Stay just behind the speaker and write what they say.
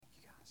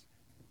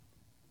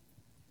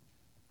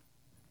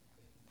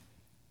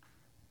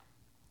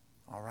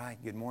Hi,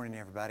 good morning,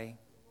 everybody.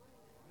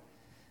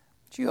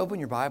 Would you open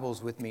your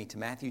Bibles with me to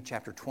Matthew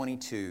chapter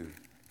 22?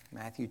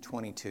 Matthew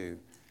 22.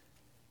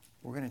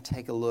 We're going to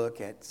take a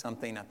look at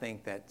something I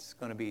think that's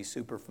going to be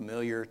super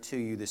familiar to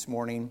you this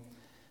morning.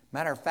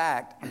 Matter of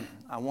fact,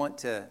 I want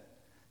to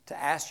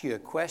ask you a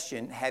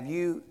question. Have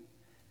you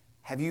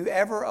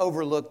ever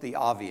overlooked the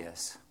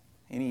obvious?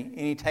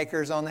 Any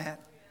takers on that?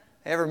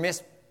 Ever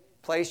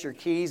misplaced your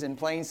keys in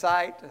plain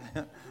sight?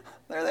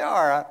 There they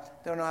are. I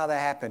don't know how that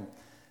happened.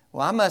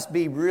 Well, I must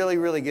be really,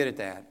 really good at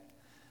that.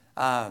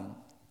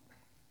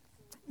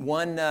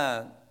 One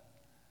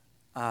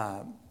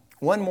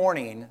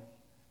morning,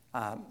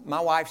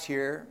 my wife's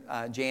here,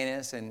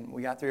 Janice, and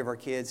we got 3 of our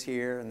kids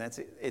here, and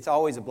it's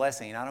always a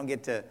blessing. I don't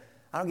get to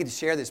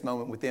share this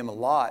moment with them a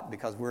lot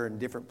because we're in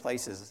different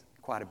places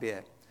quite a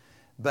bit.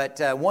 But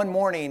one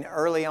morning,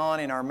 early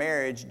on in our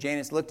marriage,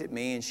 Janice looked at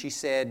me and she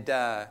said,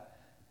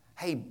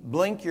 "Hey,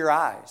 blink your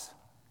eyes."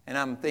 And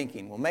I'm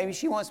thinking, well, maybe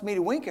she wants me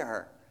to wink at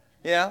her,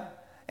 yeah.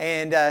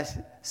 And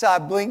so I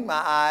blinked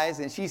my eyes,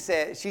 and she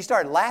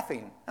started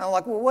laughing. And I'm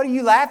like, well, what are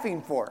you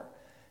laughing for?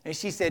 And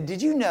she said,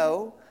 did you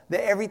know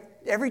that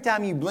every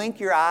time you blink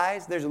your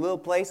eyes, there's a little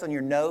place on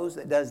your nose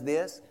that does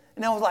this?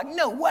 And I was like,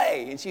 no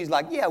way. And she's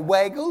like, yeah,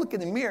 way. Go look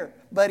in the mirror,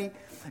 buddy.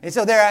 And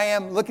so there I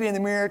am looking in the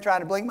mirror, trying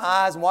to blink my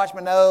eyes and wash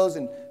my nose.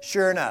 And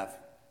sure enough,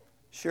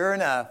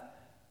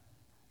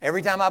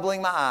 every time I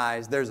blink my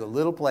eyes, there's a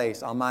little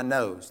place on my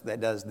nose that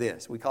does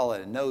this. We call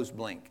it a nose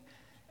blink.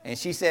 And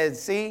she said,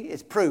 see,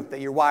 it's proof that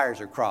your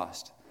wires are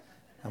crossed.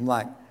 I'm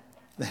like,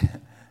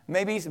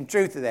 maybe some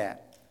truth to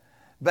that.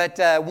 But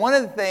one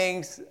of the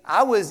things,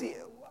 I was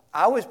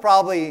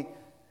probably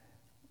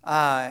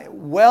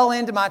well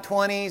into my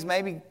 20s,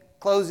 maybe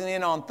closing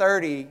in on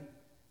 30,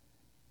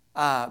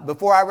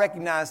 before I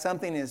recognized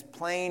something as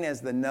plain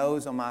as the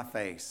nose on my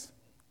face.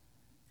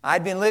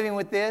 I'd been living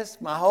with this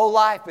my whole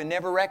life and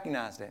never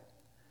recognized it.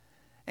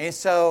 And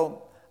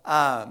so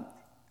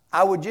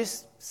I would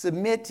just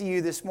submit to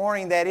you this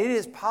morning that it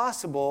is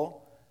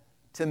possible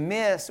to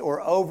miss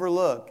or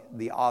overlook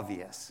the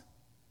obvious.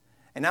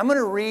 And I'm going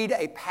to read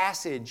a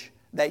passage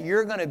that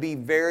you're going to be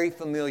very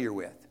familiar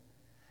with.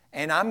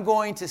 And I'm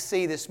going to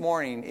see this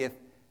morning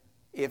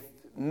if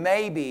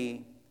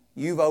maybe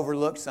you've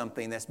overlooked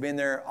something that's been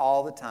there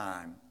all the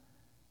time,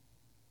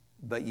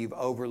 but you've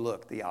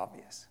overlooked the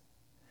obvious.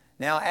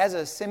 Now, as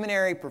a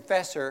seminary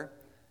professor,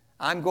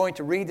 I'm going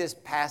to read this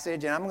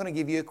passage, and I'm going to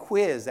give you a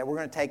quiz that we're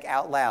going to take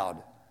out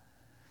loud.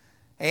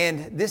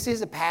 And this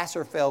is a pass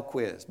or fail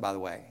quiz, by the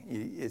way.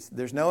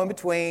 There's no in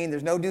between.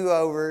 There's no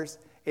do-overs.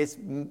 It's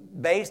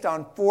based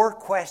on 4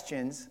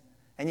 questions,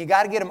 and you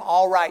got to get them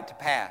all right to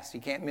pass.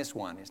 You can't miss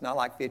one. It's not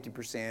like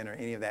 50% or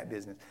any of that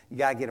business. You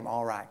got to get them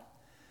all right.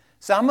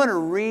 So I'm going to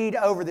read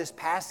over this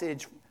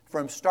passage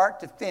from start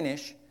to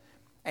finish,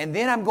 and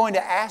then I'm going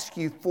to ask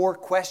you 4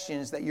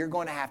 questions that you're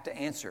going to have to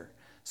answer.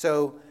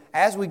 So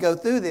as we go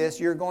through this,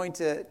 you're going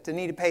to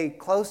need to pay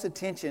close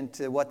attention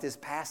to what this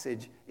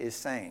passage is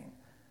saying.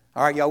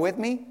 All right, y'all with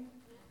me?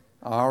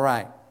 All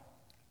right.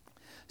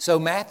 So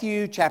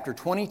Matthew chapter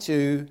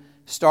 22,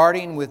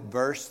 starting with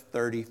verse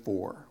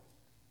 34.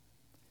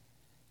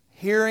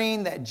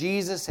 Hearing that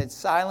Jesus had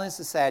silenced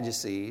the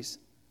Sadducees,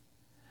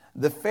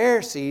 the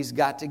Pharisees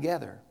got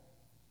together.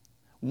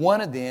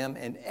 One of them,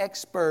 an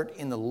expert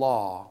in the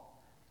law,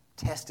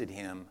 tested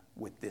him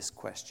with this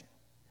question.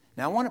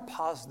 Now I want to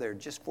pause there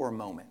just for a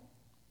moment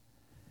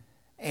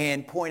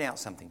and point out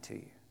something to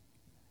you.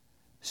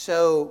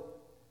 So,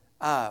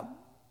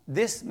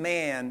 this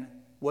man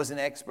was an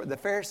expert. The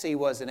Pharisee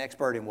was an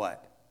expert in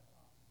what?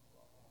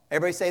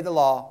 Everybody say the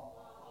law.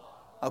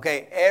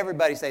 Okay,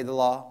 everybody say the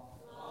law.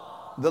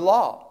 The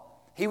law.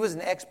 He was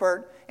an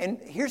expert. And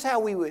here's how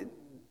we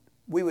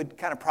would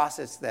kind of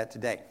process that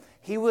today.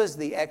 He was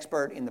the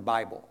expert in the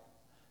Bible.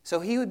 So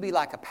he would be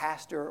like a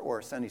pastor or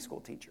a Sunday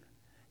school teacher.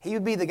 He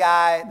would be the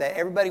guy that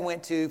everybody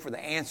went to for the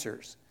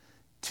answers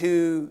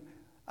to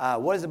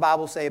what does the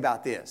Bible say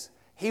about this?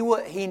 He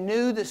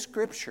knew the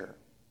Scripture.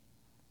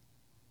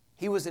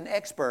 He was an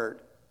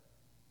expert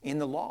in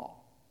the law.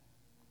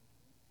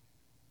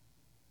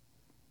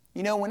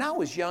 You know, when I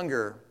was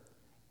younger,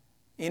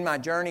 in my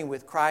journey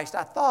with Christ,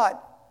 I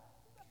thought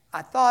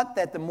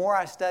that the more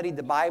I studied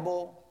the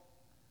Bible,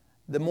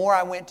 the more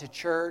I went to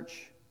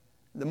church,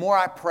 the more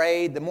I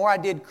prayed, the more I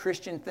did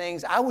Christian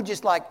things, I would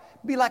just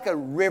be like a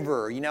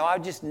river. You know, I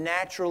would just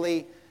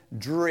naturally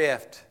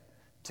drift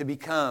to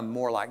become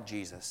more like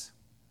Jesus.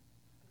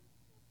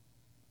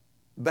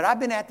 But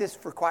I've been at this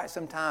for quite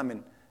some time,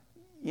 and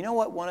you know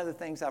what? One of the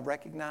things I've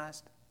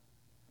recognized?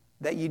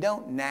 That you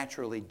don't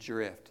naturally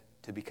drift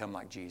to become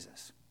like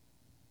Jesus.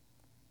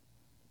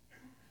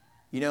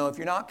 You know, if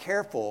you're not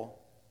careful,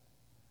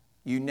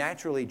 you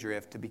naturally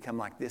drift to become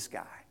like this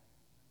guy.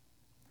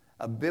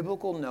 A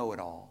biblical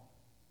know-it-all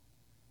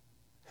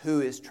who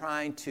is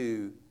trying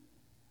to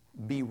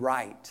be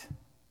right.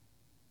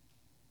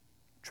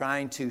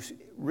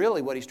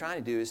 Really what he's trying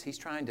to do is he's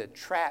trying to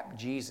trap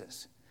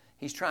Jesus.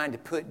 He's trying to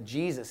put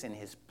Jesus in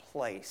his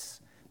place,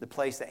 the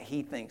place that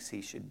he thinks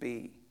he should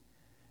be.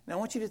 Now I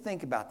want you to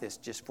think about this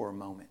just for a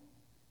moment.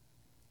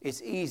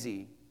 it's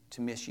easy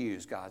to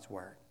misuse God's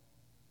Word.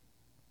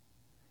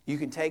 You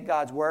can take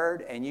God's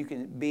Word and you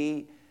can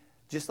be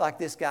just like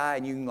this guy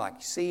and you can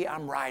see,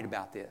 I'm right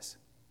about this,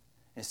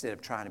 instead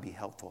of trying to be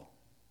helpful.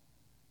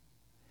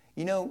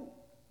 You know,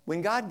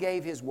 when God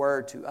gave His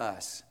Word to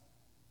us,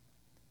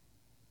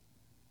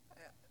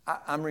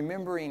 I'm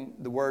remembering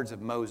the words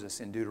of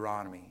Moses in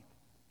Deuteronomy.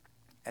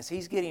 As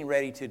he's getting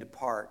ready to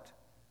depart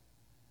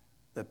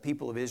the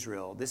people of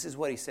Israel, this is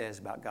what he says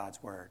about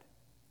God's Word.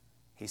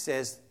 He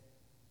says,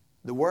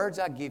 the words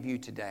I give you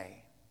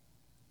today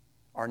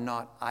are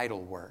not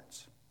idle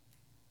words.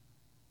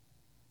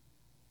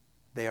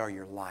 They are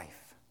your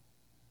life.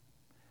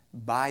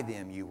 By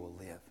them you will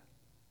live.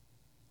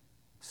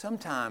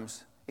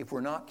 Sometimes, if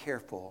we're not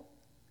careful,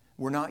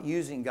 we're not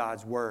using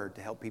God's Word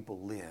to help people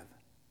live,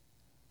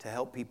 to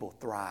help people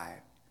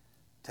thrive,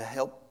 to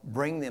help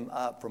bring them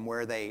up from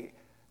where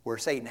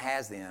Satan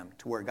has them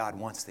to where God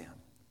wants them.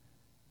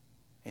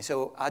 And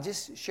so I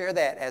just share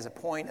that as a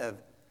point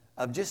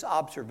of just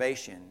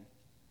observation.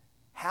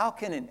 How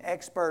can an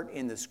expert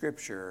in the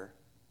Scripture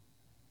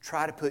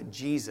try to put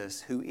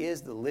Jesus, who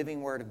is the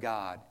living Word of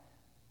God,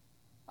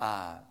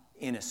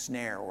 in a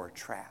snare or a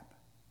trap?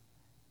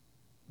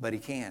 But he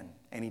can,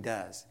 and he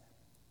does.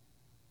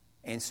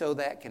 And so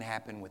that can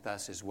happen with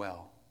us as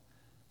well.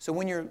 So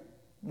when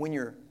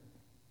you're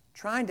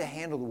trying to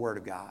handle the Word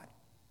of God,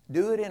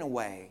 do it in a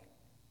way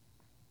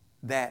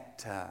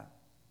that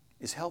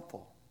is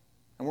helpful.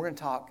 And we're going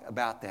to talk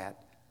about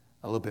that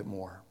a little bit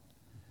more.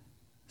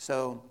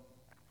 So,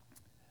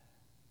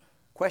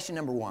 question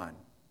number 1.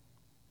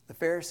 The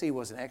Pharisee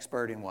was an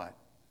expert in what?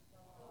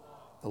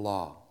 The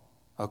law.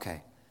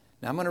 Okay.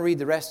 Now I'm going to read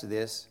the rest of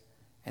this,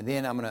 and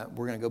then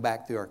we're going to go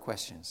back through our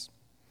questions.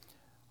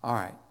 All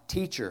right.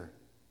 Teacher,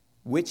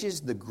 which is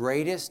the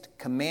greatest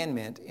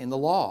commandment in the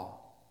law?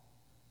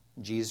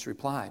 Jesus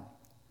replied,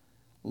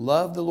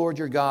 love the Lord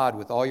your God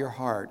with all your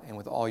heart and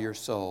with all your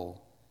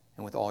soul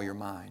and with all your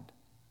mind.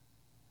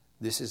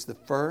 This is the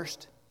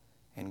first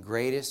and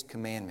greatest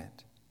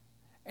commandment.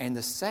 And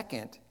the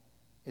second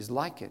is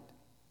like it.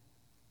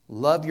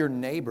 Love your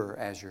neighbor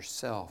as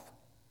yourself.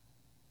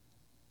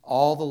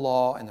 All the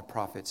law and the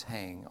prophets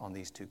hang on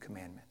these 2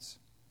 commandments.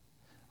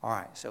 All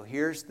right, so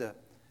here's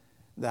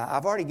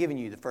I've already given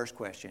you the first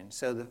question.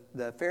 So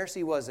the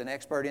Pharisee was an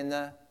expert in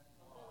the?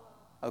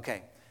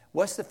 Okay.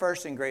 What's the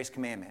first and greatest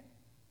commandment?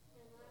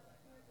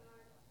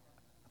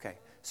 Okay.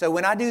 So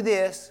when I do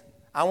this,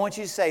 I want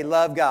you to say,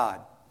 love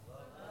God.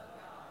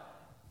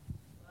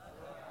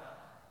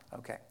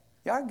 Okay.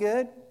 Y'all are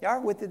good. Y'all are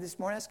with it this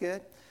morning. That's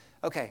good.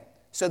 Okay.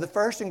 So the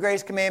first and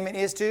greatest commandment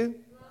is to?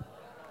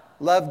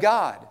 Love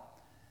God.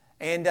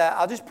 And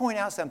I'll just point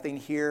out something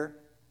here.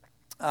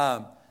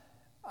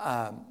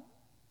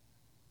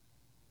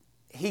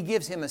 He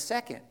gives him a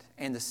second,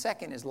 and the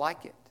second is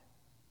like it.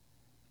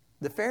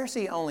 The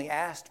Pharisee only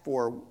asked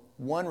for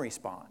one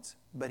response,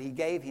 but he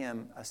gave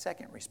him a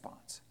second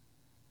response.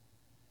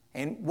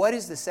 And what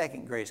is the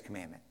second greatest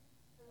commandment?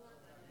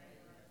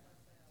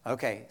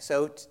 Okay,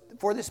 so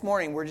for this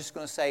morning, we're just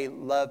going to say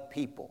love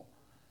people.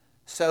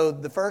 So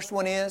the first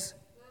one is?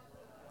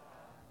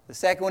 The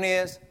second one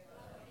is?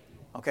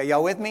 Okay,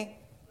 y'all with me?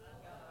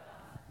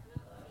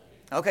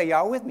 Okay,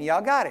 y'all with me.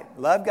 Y'all got it.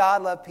 Love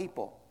God, love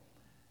people.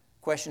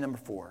 Question number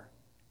 4.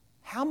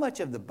 How much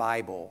of the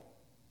Bible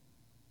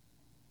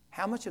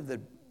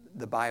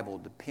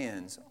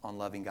depends on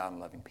loving God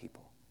and loving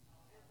people?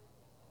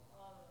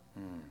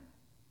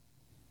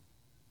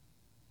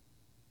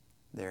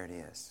 There it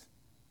is.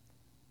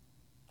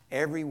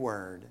 Every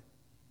word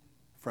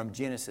from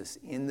Genesis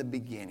in the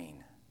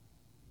beginning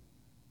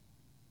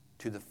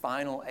to the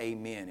final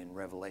amen in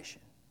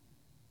Revelation.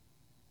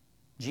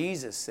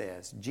 Jesus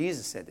said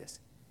this,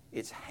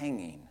 it's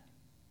hanging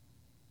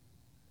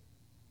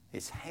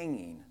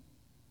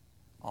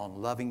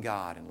on loving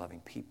God and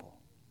loving people.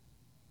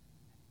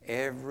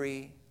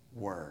 Every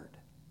word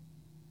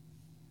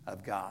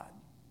of God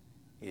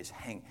is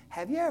hanging.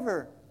 Have you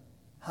ever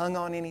hung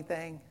on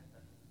anything?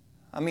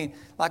 I mean,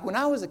 like when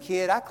I was a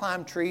kid, I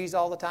climbed trees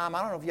all the time.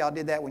 I don't know if y'all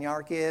did that when y'all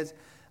were kids,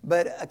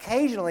 but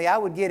occasionally I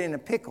would get in a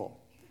pickle.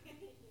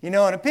 You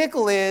know, and a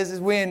pickle is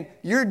when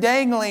you're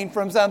dangling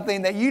from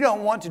something that you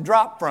don't want to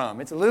drop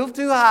from. It's a little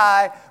too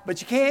high,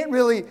 but you can't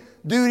really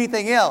do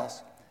anything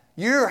else.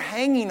 You're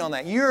hanging on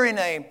that. You're in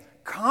a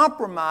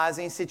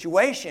compromising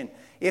situation.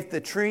 If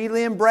the tree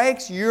limb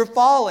breaks, you're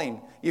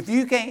falling. If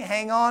you can't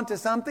hang on to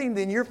something,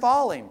 then you're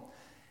falling.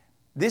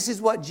 This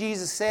is what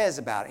Jesus says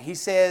about it. He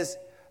says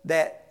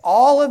that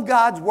all of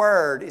God's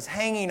Word is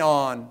hanging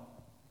on,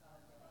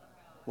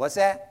 what's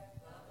that?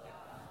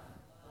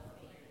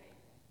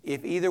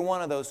 If either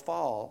one of those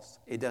falls,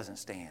 it doesn't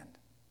stand.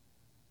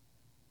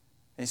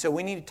 And so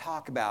we need to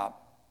talk about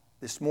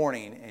this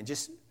morning and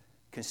just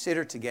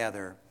consider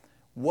together,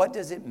 what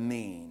does it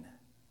mean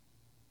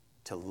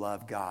to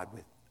love God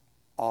with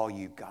all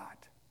you've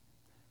got?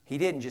 He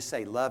didn't just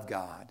say love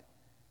God.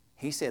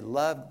 He said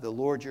love the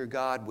Lord your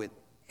God with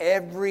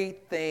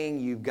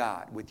everything you've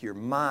got, with your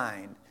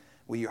mind,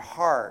 with your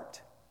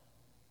heart,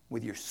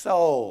 with your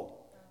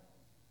soul.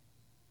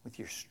 with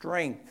your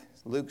strength,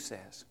 Luke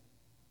says.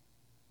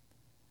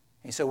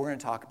 And so we're going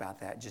to talk about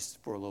that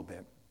just for a little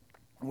bit.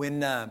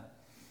 When I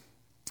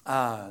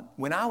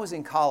was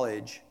in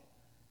college,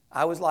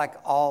 I was like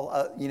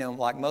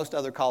like most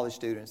other college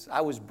students.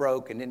 I was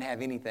broke and didn't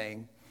have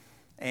anything.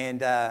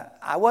 And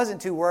I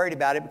wasn't too worried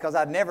about it because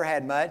I'd never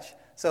had much,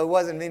 so it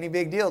wasn't any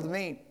big deal to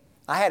me.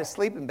 I had a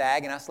sleeping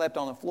bag, and I slept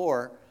on the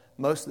floor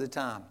most of the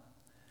time.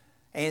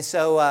 And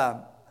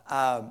so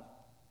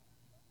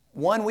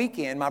one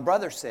weekend, my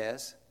brother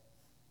says,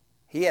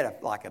 he had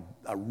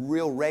a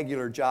real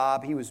regular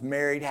job. He was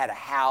married, had a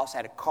house,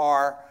 had a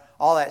car,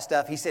 all that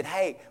stuff. He said,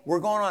 hey, we're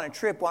going on a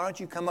trip. Why don't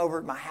you come over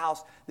at my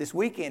house this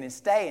weekend and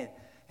stay?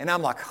 And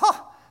I'm like,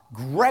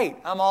 great,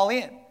 I'm all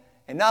in.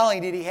 And not only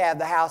did he have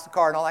the house, the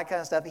car, and all that kind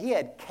of stuff, he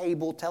had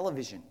cable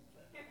television.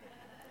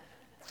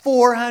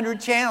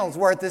 400 channels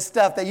worth of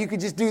stuff that you could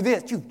just do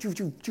this, choo, choo,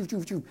 choo, choo,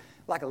 choo, choo,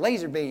 like a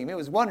laser beam. It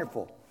was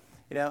wonderful.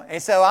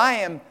 And so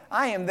I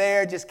am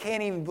there, just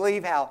can't even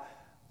believe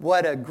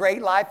what a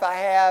great life I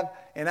have.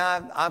 And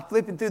I'm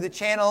flipping through the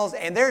channels,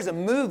 and there's a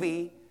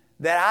movie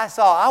that I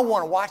saw. I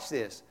want to watch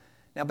this.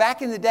 Now,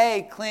 back in the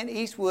day, Clint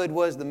Eastwood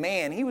was the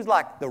man. He was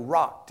like The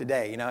Rock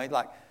today.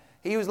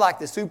 He was like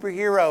the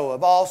superhero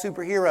of all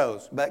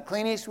superheroes. But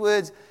Clint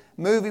Eastwood's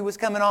movie was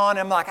coming on. And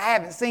I'm like, I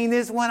haven't seen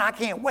this one. I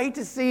can't wait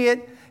to see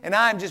it. And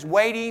I'm just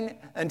waiting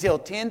until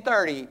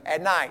 10:30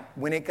 at night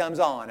when it comes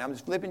on. I'm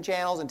just flipping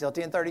channels until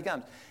 10:30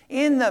 comes.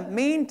 In the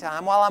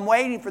meantime, while I'm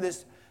waiting for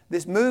this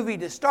movie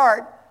to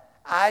start,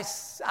 I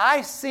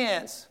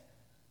sense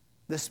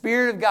the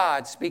Spirit of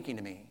God speaking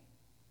to me.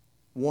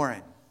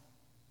 Warren,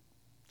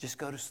 just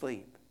go to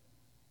sleep.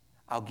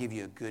 I'll give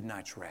you a good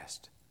night's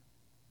rest.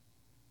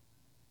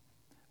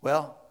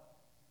 Well,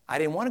 I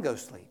didn't want to go to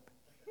sleep.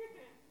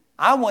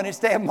 I wanted to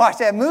stay and watch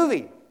that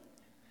movie.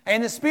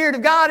 And the Spirit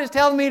of God is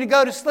telling me to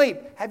go to sleep.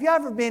 Have you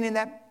ever been in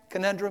that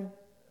conundrum?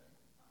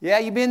 Yeah,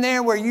 you've been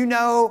there where you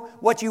know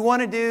what you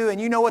want to do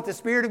and you know what the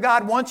Spirit of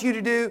God wants you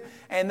to do,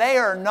 and they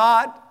are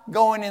not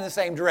going in the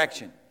same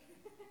direction.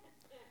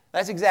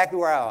 That's exactly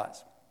where I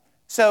was.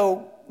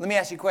 So let me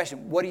ask you a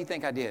question. What do you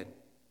think I did?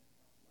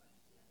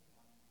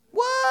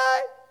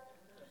 What?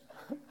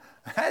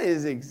 That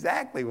is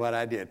exactly what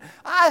I did.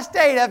 I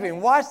stayed up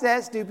and watched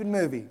that stupid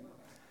movie.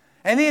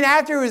 And then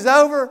after it was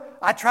over,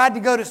 I tried to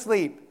go to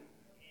sleep.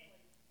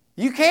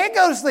 You can't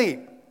go to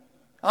sleep.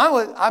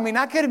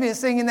 I could have been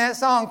singing that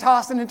song,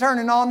 tossing and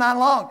turning all night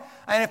long.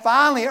 And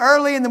finally,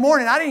 early in the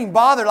morning, I didn't even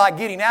bother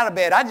getting out of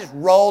bed. I just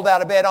rolled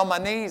out of bed on my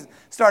knees,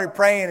 started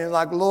praying and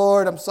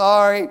Lord, I'm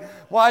sorry.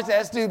 Watch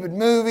that stupid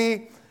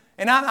movie.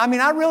 And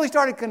I really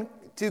started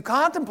to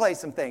contemplate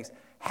some things.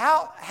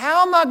 How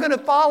am I going to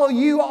follow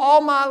you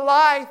all my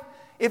life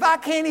if I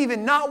can't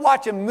even not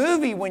watch a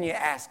movie when you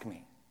ask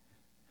me?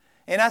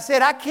 And I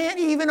said, I can't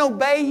even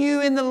obey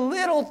you in the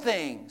little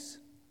things.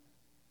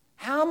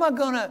 How am I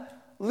going to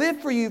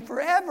live for you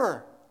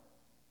forever?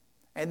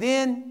 And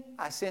then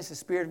I sensed the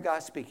Spirit of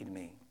God speaking to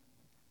me.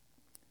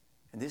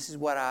 And this is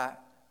what I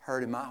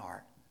heard in my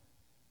heart.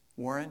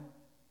 Warren,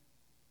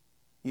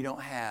 you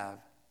don't have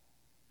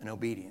an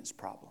obedience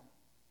problem.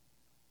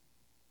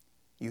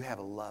 You have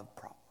a love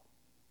problem.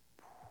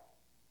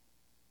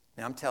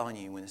 Now, I'm telling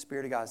you, when the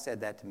Spirit of God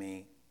said that to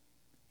me,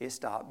 it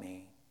stopped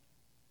me.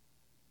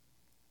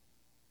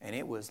 And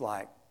it was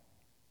like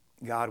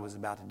God was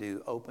about to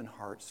do open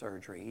heart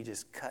surgery. He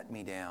just cut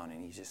me down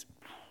and he just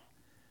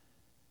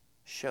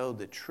showed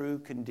the true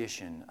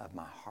condition of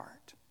my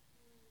heart.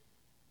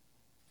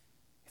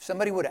 If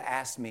somebody would have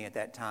asked me at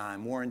that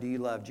time, Warren, do you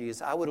love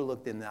Jesus? I would have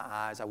looked in the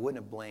eyes. I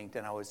wouldn't have blinked,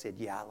 and I would have said,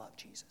 yeah, I love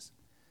Jesus.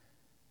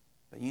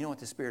 But you know what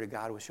the Spirit of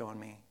God was showing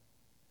me?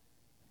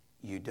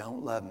 You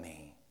don't love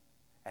me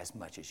as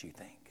much as you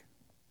think.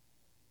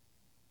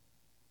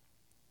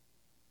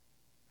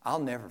 I'll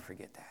never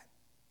forget that.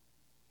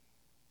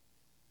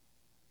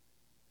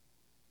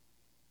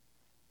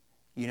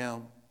 You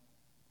know,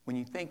 when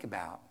you think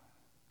about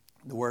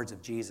the words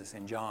of Jesus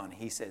in John,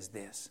 he says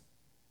this: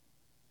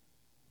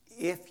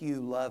 if you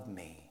love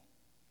me,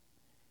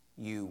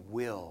 you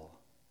will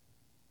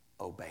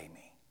obey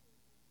me.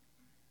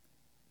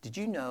 Did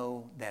you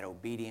know that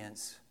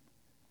obedience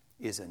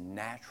is a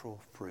natural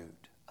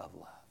fruit of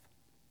love?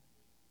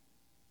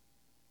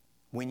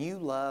 When you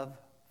love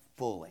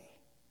fully,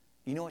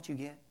 you know what you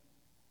get?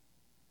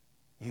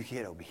 You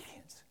get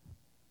obedience.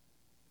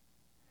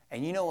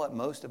 And you know what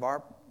most of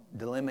our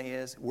dilemma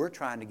is? We're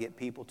trying to get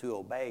people to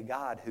obey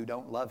God who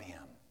don't love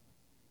Him.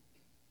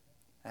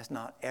 That's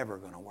not ever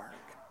going to work.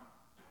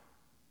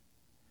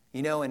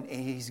 You know, and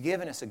He's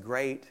given us a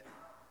great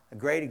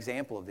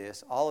example of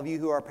this. All of you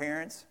who are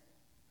parents,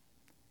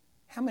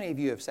 how many of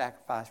you have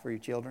sacrificed for your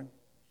children?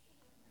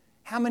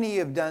 How many of you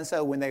have done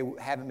so when they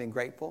haven't been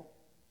grateful?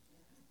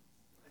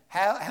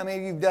 How many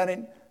of you have done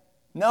it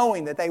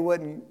knowing that they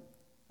wouldn't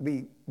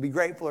be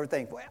grateful or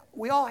thankful?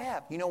 We all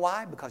have. You know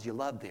why? Because you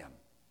love them.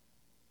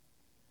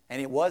 And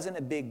it wasn't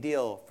a big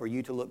deal for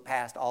you to look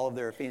past all of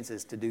their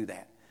offenses to do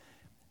that.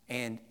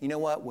 And you know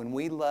what? When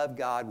we love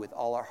God with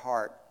all our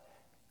heart,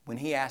 when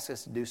He asks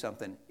us to do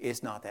something,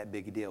 it's not that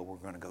big a deal. We're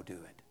going to go do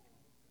it.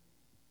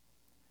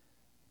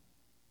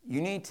 you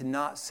need to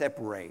not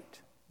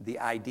separate the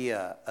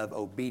idea of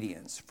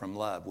obedience from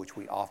love, which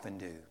we often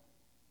do.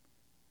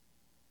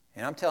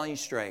 And I'm telling you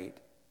straight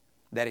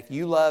that if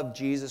you love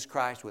Jesus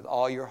Christ with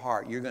all your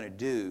heart, you're going to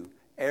do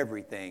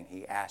everything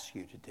He asks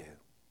you to do.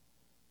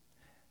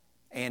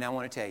 And I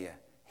want to tell you,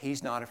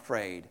 He's not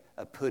afraid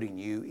of putting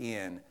you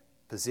in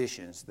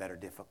positions that are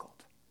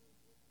difficult.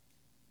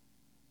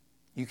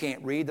 You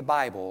can't read the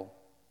Bible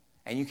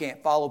and you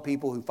can't follow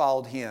people who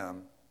followed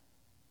Him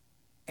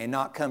and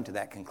not come to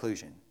that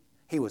conclusion.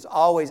 He was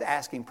always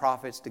asking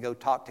prophets to go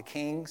talk to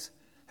kings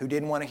who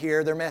didn't want to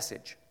hear their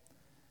message.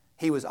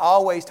 He was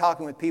always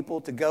talking with people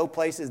to go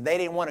places they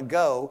didn't want to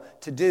go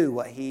to do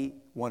what He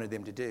wanted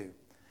them to do.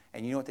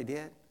 And you know what they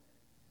did?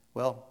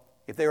 Well,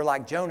 if they were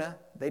like Jonah,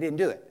 they didn't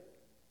do it.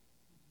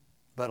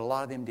 But a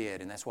lot of them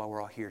did, and that's why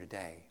we're all here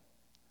today.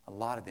 A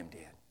lot of them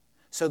did.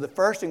 So the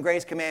first and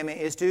greatest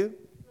commandment is to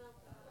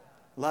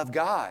love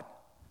God.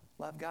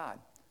 Love God.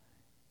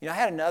 You know, I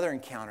had another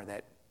encounter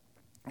that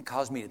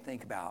caused me to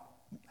think about,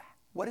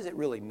 what does it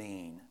really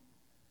mean?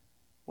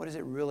 What does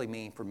it really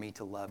mean for me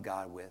to love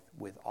God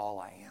with all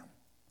I am?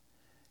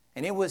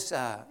 And it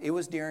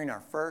was during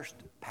our first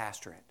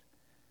pastorate.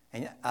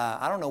 And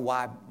I don't know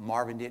why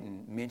Marvin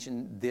didn't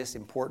mention this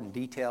important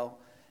detail,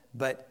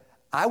 but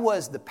I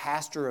was the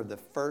pastor of the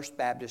First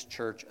Baptist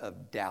Church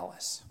of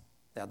Dallas.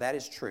 Now, that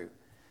is true.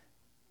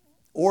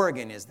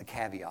 Oregon is the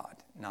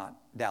caveat, not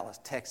Dallas,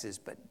 Texas,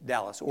 but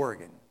Dallas,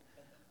 Oregon.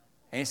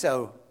 And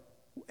so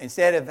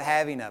instead of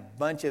having a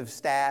bunch of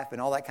staff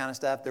and all that kind of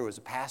stuff, there was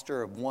a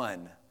pastor of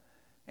one.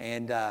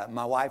 And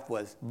my wife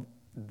was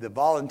the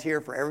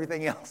volunteer for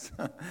everything else.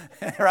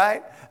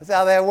 Right? That's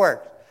how that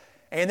worked.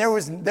 And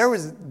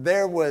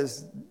there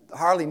was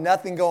hardly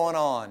nothing going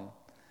on.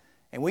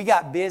 And we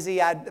got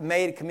busy. I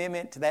made a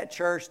commitment to that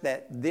church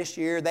that this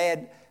year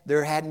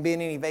there hadn't been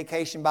any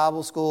vacation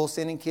Bible school,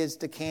 sending kids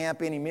to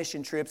camp, any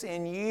mission trips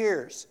in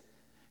years.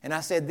 And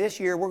I said, this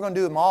year we're going to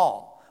do them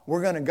all.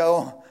 We're going to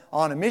go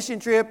on a mission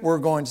trip. We're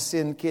going to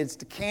send kids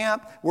to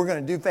camp. We're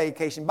going to do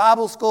vacation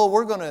Bible school.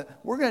 We're going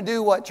to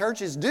do what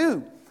churches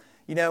do.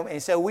 You know,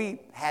 and so we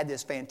had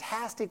this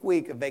fantastic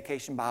week of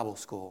vacation Bible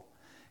school.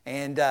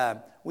 And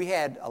we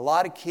had a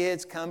lot of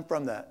kids come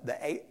from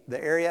the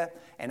area,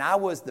 and I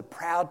was the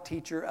proud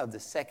teacher of the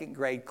second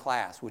grade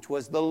class, which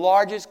was the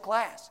largest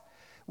class.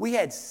 We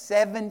had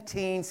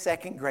 17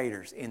 second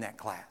graders in that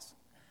class.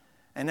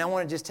 And I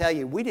want to just tell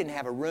you, we didn't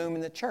have a room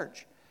in the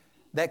church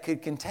that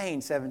could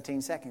contain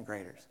 17 second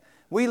graders.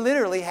 We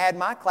literally had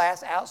my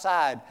class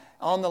outside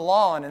on the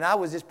lawn, and I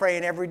was just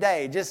praying every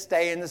day, just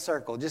stay in the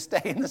circle,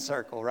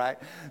 right?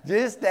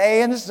 Just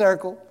stay in the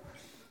circle,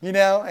 you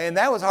know, and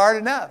that was hard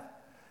enough.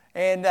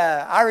 And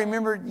I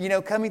remember, you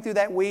know, coming through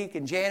that week,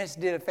 and Janice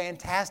did a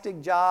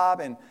fantastic job,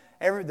 and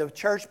the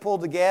church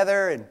pulled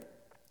together, and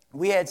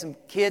we had some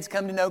kids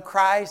come to know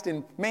Christ,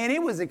 and man,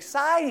 it was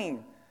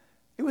exciting.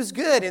 It was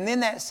good. And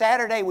then that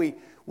Saturday,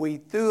 we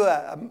threw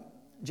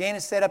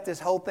Janice set up this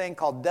whole thing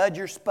called Dud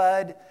Your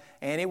Spud,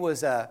 and it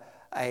was a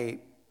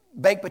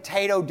baked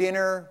potato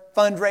dinner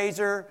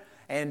fundraiser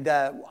and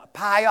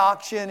pie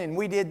auction, and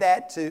we did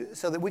that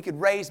so that we could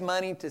raise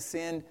money to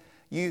send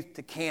youth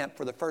to camp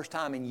for the first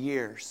time in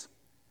years.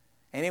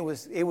 And it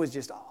was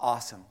just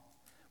awesome.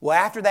 Well,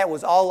 after that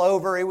was all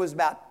over, it was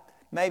about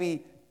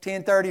maybe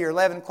 10:30 or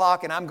 11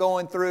 o'clock, and I'm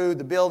going through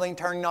the building,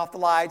 turning off the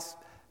lights,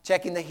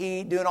 checking the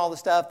heat, doing all the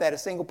stuff that a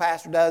single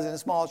pastor does in a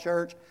small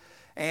church.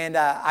 And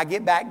I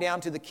get back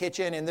down to the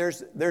kitchen, and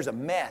there's a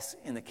mess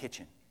in the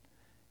kitchen.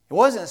 It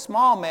wasn't a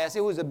small mess,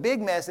 it was a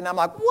big mess. And I'm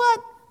like,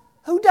 what?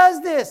 Who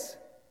does this?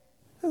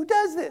 Who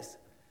does this?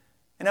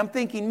 And I'm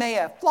thinking, may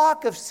a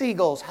flock of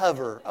seagulls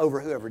hover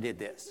over whoever did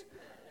this.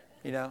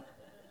 You know?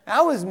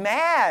 I was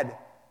mad.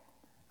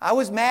 I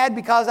was mad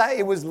because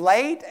it was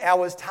late. I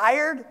was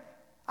tired.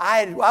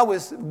 I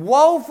was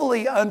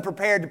woefully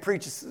unprepared to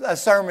preach a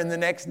sermon the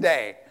next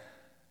day.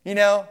 You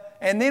know?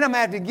 And then I'm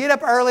going to have to get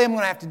up early. I'm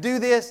going to have to do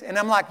this. And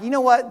I'm like, you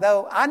know what,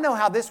 though? I know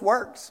how this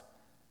works.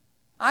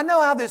 I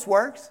know how this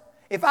works.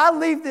 If I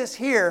leave this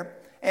here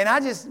and I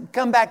just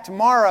come back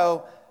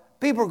tomorrow,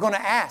 people are going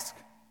to ask,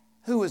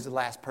 who was the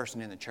last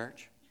person in the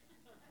church?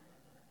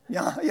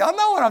 Y'all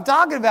know what I'm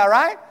talking about,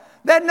 right?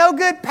 That no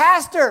good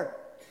pastor.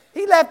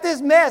 He left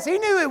this mess. He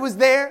knew it was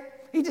there.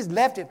 He just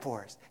left it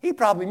for us. He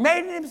probably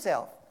made it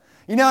himself.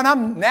 You know, and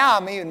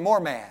I'm even more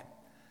mad.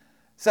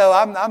 So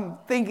I'm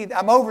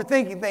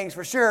overthinking things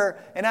for sure,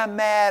 and I'm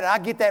mad, and I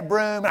get that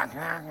broom,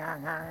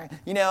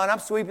 you know, and I'm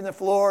sweeping the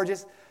floor,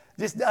 just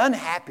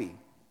unhappy.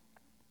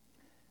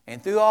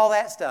 And through all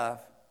that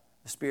stuff,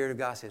 the Spirit of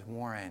God says,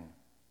 Warren,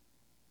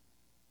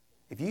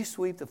 if you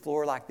sweep the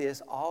floor like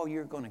this, all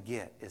you're going to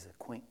get is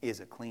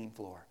a clean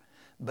floor.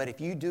 But if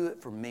you do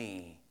it for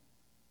me,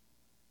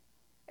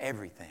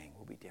 everything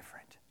will be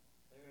different.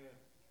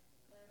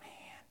 Man.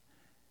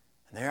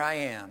 And there I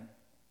am,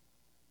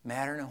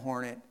 madder than a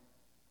hornet,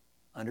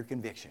 under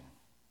conviction.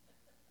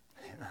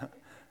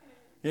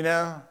 You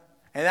know?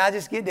 And I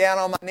just get down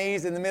on my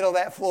knees in the middle of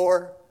that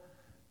floor.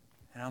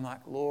 And I'm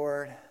like,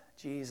 Lord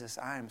Jesus,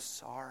 I am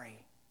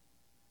sorry.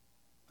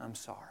 I'm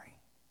sorry.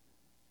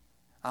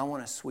 I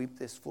want to sweep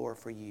this floor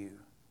for you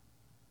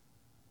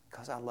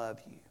because I love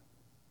you.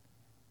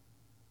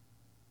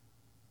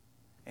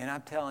 And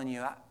I'm telling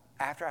you,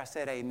 after I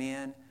said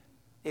amen,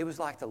 it was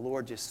like the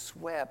Lord just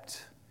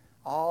swept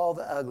all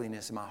the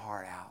ugliness in my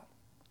heart out.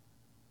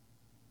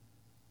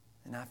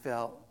 And I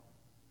felt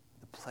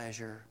the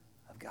pleasure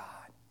of God.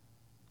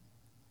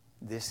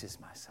 This is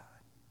my Son,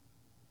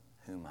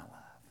 whom I love.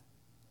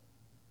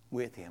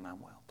 With him I'm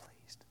well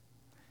pleased.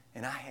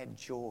 And I had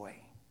joy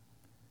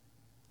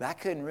that I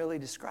couldn't really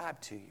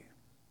describe to you.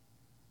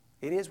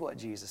 It is what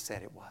Jesus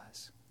said it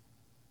was.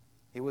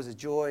 It was a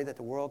joy that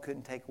the world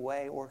couldn't take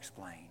away or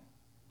explain.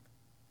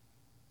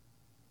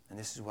 And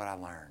this is what I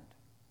learned.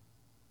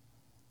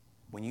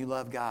 When you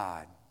love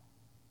God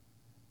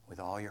with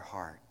all your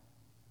heart,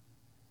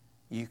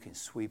 you can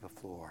sweep a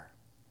floor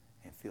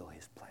and feel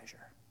his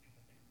pleasure.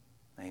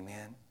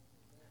 Amen.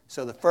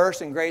 So the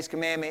first and greatest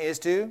commandment is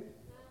to?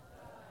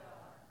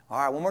 All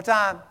right, one more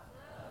time.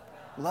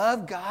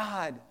 Love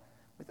God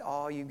with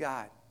all you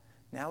got.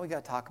 Now we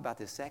got to talk about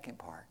this second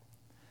part.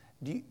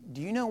 Do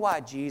you know why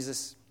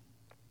Jesus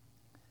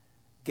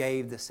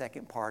gave the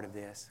second part of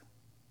this?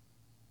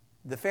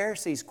 The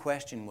Pharisees'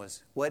 question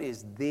was, what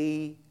is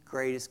the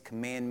greatest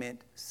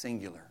commandment,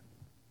 singular?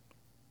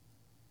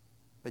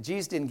 But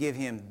Jesus didn't give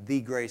him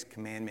the greatest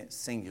commandment,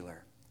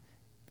 singular.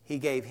 He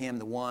gave him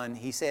the one,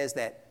 he says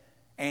that,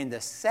 and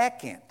the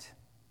second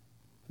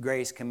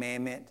greatest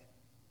commandment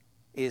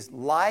is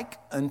like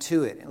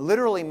unto it. It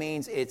literally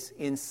means it's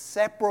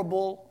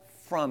inseparable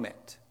from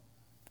it.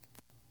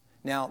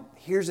 Now,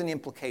 here's an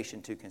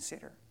implication to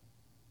consider.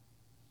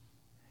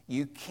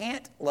 You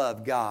can't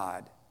love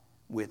God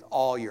with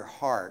all your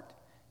heart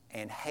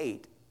and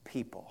hate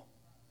people.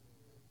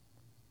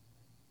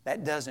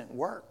 That doesn't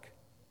work.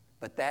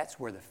 But that's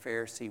where the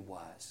Pharisee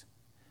was.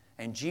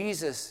 And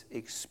Jesus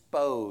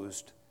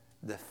exposed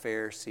the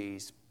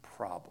Pharisee's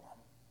problem,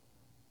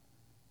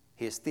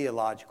 his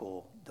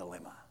theological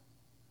dilemma.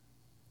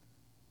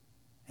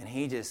 And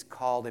he just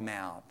called him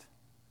out.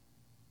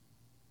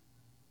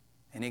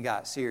 And it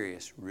got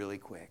serious really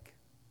quick.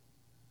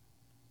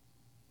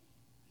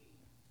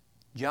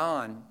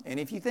 John, and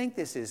if you think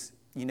this is,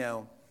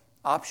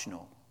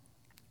 optional,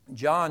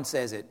 John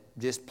says it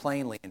just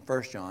plainly in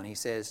 1 John. He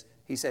says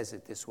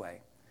it this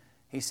way.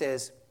 He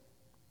says,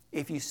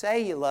 if you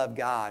say you love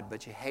God,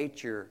 but you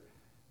hate your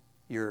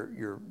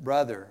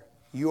brother,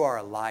 you are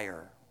a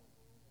liar.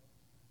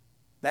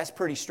 That's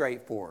pretty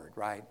straightforward,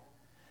 right?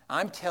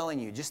 I'm telling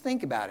you, just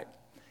think about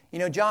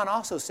it. John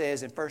also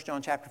says in 1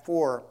 John chapter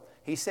 4,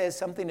 he says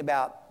something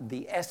about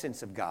the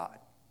essence of God.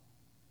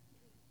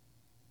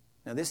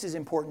 Now, this is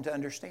important to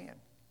understand.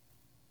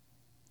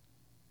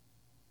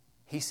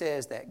 He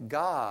says that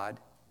God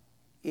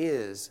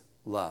is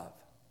love.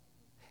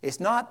 It's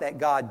not that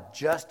God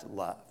just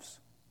loves.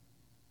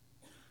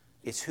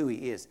 It's who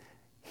he is.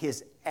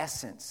 His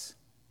essence.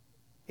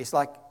 It's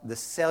like the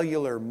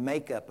cellular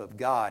makeup of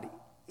God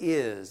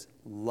is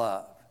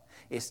love.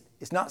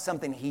 It's not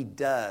something he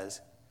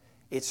does.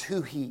 It's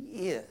who he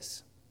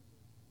is.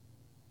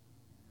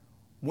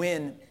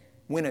 When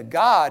a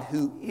God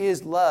who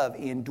is love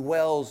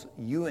indwells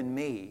you and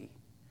me,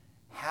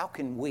 how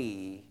can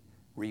we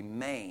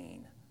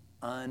remain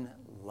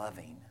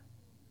unloving?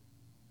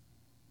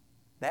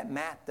 That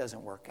math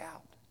doesn't work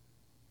out.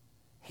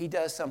 He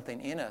does something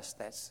in us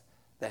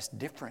that's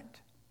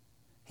different.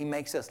 He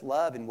makes us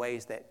love in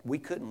ways that we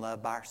couldn't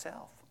love by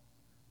ourselves.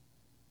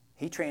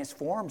 He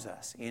transforms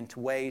us into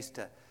ways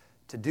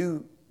to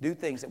do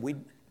things that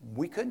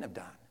we couldn't have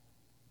done.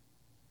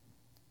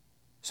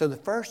 So the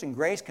first and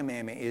greatest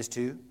commandment is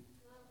to,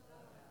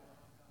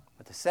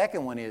 but the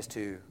second one is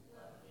to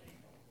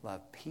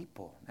love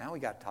people. Now we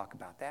got to talk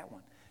about that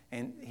one.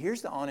 And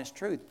here's the honest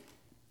truth.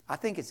 I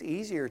think it's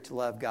easier to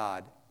love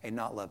God and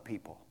not love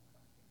people.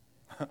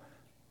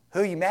 Who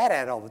are you mad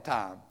at all the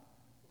time?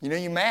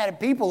 You're mad at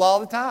people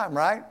all the time,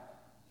 right?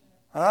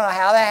 I don't know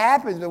how that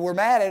happens, but we're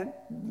mad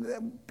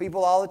at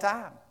people all the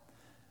time.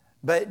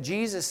 But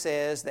Jesus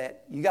says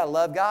that you got to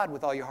love God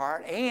with all your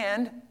heart,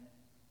 and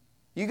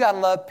you got to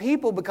love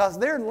people because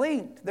they're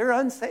linked.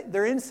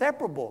 They're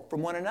inseparable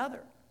from one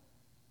another.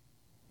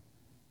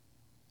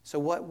 So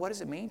what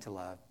does it mean to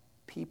love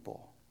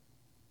people?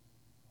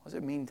 What does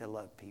it mean to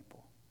love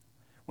people?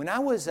 When I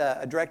was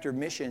a director of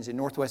missions in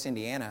Northwest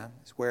Indiana,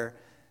 it's where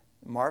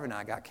Marv and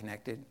I got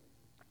connected,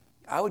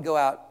 I would go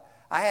out.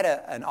 I had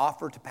an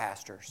offer to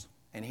pastors,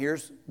 and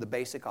here's the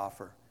basic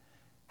offer.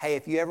 Hey,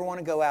 if you ever want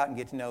to go out and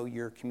get to know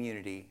your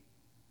community,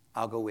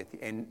 I'll go with you.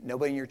 And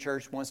nobody in your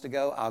church wants to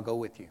go, I'll go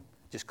with you.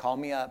 Just call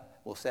me up.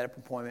 We'll set up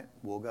an appointment.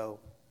 We'll go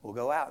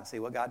out and see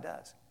what God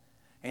does.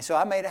 And so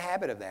I made a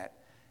habit of that.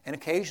 And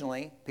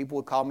occasionally, people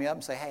would call me up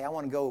and say, hey, I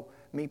want to go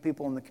meet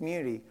people in the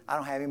community. I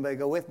don't have anybody to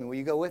go with me. Will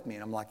you go with me?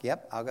 And I'm like,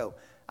 yep, I'll go.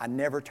 I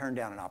never turned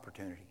down an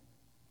opportunity.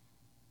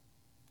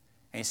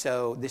 And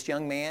so this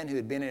young man who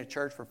had been in a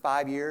church for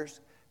 5 years,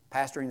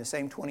 pastoring the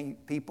same 20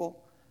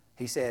 people,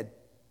 he said,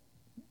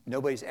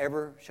 nobody's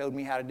ever showed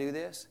me how to do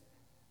this.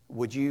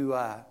 Would you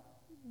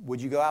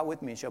go out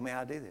with me and show me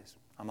how to do this?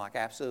 I'm like,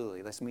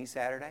 absolutely. Let's meet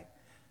Saturday.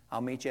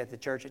 I'll meet you at the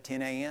church at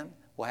 10 a.m.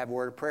 We'll have a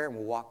word of prayer, and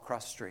we'll walk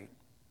across the street.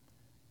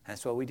 And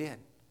that's what we did.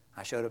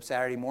 I showed up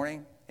Saturday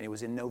morning, and it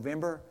was in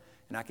November.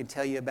 And I can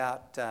tell you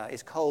about,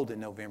 it's cold in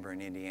November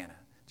in Indiana,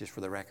 just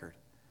for the record.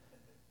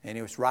 And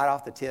it was right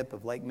off the tip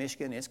of Lake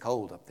Michigan. It's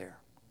cold up there.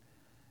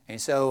 And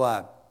so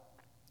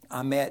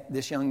I met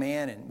this young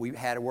man, and we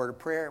had a word of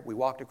prayer. We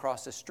walked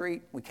across the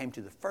street. We came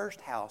to the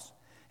first house,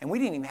 and we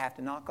didn't even have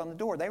to knock on the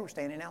door. They were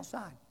standing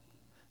outside.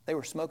 They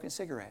were smoking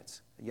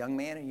cigarettes, a young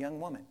man and a young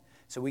woman.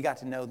 So we got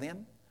to know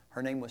them.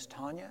 Her name was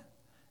Tanya.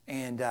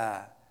 And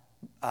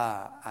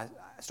I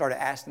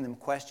started asking them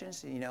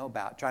questions,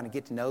 about trying to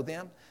get to know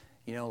them.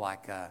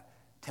 Like,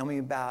 tell me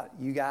about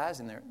you guys.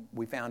 And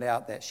we found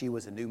out that she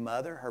was a new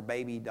mother. Her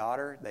baby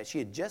daughter that she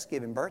had just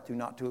given birth to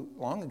not too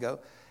long ago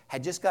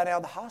had just got out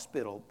of the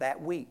hospital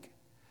that week.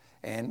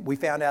 And we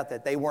found out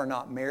that they were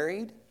not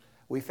married.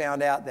 We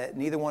found out that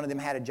neither one of them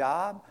had a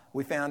job.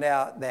 We found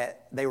out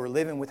that they were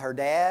living with her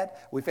dad.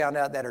 We found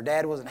out that her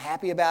dad wasn't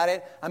happy about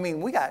it. I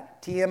mean, we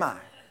got TMI.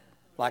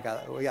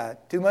 We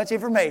got too much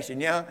information,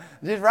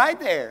 just right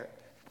there.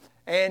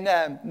 And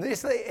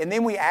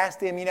then we asked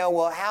them,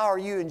 well, how are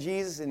you and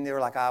Jesus? And they were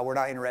like, we're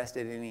not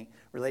interested in any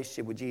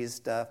relationship with Jesus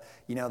stuff.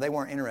 They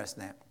weren't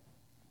interested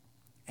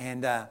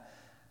in that.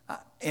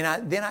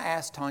 And then I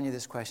asked Tanya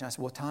this question. I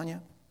said, well,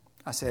 Tanya,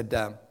 I said,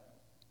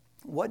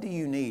 what do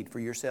you need for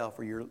yourself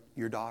or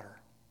your daughter?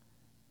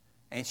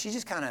 And she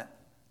just kind of,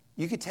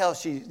 you could tell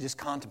she's just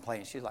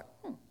contemplating. She's like,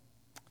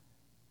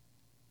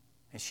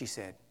 And she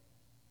said,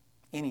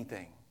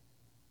 anything.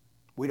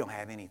 We don't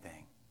have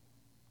anything.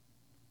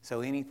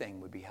 So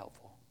anything would be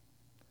helpful.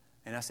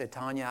 And I said,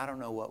 Tanya, I don't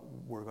know what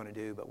we're going to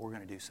do, but we're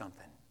going to do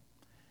something.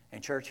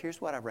 And church,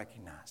 here's what I've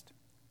recognized.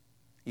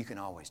 You can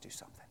always do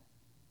something.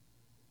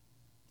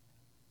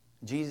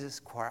 Jesus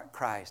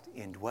Christ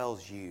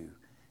indwells you.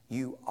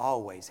 You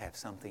always have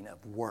something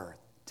of worth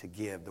to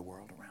give the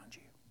world around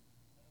you.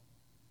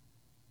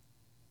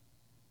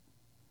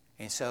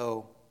 And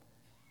so,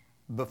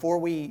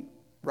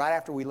 right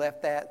after we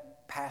left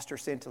that, pastor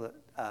sent an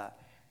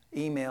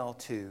email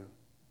to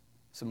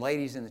some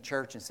ladies in the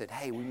church and said,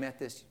 hey, we met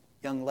this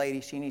young lady.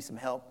 She needs some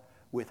help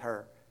with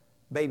her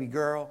baby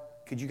girl.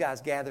 Could you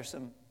guys gather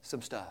some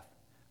stuff?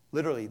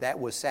 Literally, that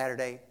was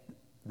Saturday.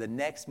 The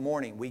next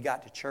morning, we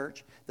got to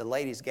church. The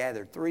ladies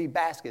gathered 3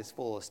 baskets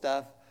full of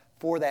stuff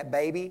for that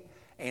baby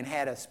and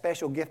had a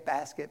special gift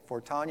basket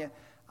for Tanya.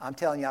 I'm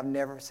telling you, I've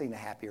never seen a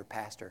happier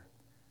pastor.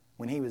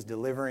 When he was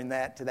delivering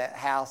that to that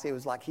house, it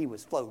was like he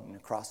was floating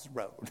across the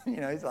road.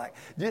 He's like,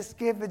 just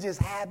skipping,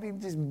 just happy,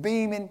 just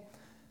beaming.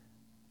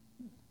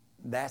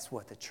 That's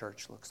what the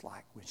church looks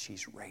like when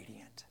she's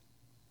radiant,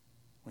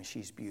 when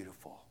she's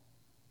beautiful.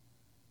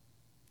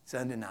 It's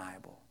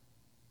undeniable.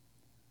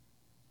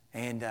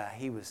 And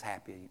he was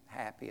happy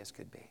as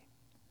could be.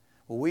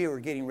 Well, we were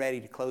getting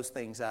ready to close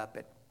things up,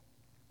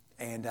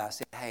 and I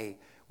said, hey,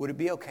 would it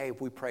be okay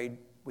if we prayed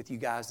with you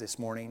guys this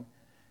morning?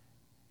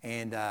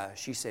 And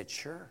she said,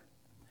 sure.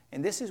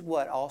 And this is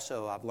what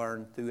also I've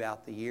learned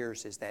throughout the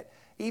years is that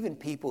even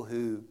people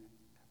who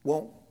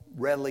won't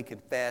readily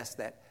confess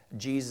that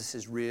Jesus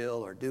is real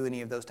or do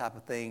any of those type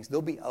of things,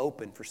 they'll be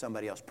open for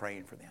somebody else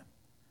praying for them.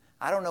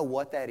 I don't know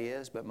what that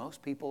is, but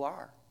most people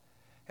are.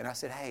 And I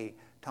said, hey,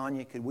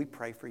 Tanya, could we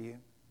pray for you?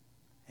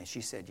 And she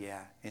said,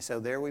 yeah. And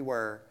so there we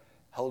were,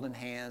 holding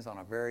hands on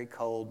a very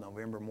cold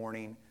November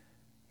morning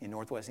in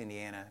Northwest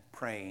Indiana,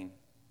 praying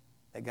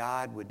that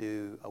God would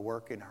do a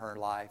work in her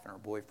life and her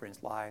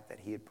boyfriend's life, that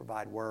he would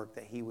provide work,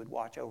 that he would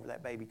watch over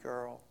that baby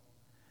girl,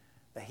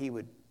 that he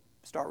would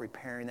start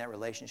repairing that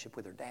relationship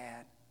with her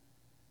dad.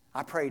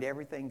 I prayed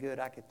everything good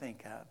I could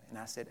think of, and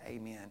I said,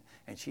 amen.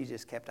 And she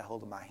just kept a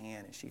hold of my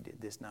hand, and she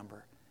did this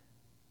number.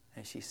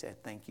 And she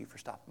said, thank you for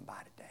stopping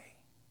by today.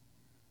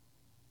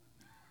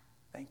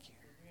 Thank you.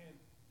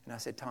 And I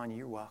said, Tanya,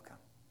 you're welcome.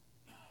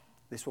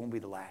 This won't be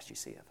the last you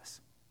see of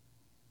us.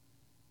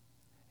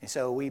 And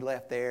so we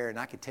left there, and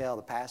I could tell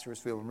the pastor was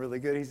feeling really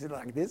good. He said,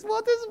 like, this is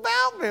what this is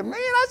about, man.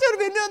 I should have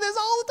been doing this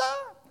all the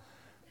time.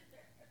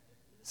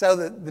 So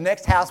the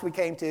next house we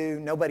came to,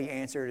 nobody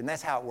answered, and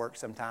that's how it works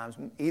sometimes.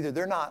 Either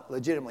they're not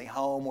legitimately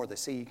home or they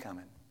see you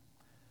coming,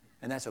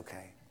 and that's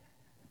okay.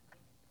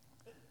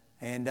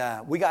 And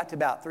we got to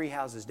about 3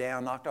 houses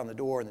down, knocked on the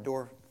door, and the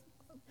door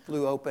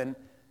flew open,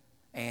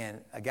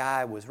 and a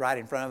guy was right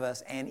in front of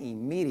us, and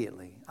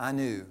immediately I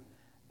knew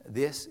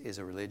this is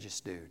a religious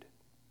dude.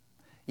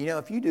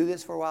 If you do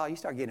this for a while, you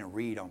start getting a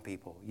read on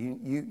people.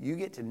 You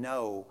get to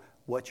know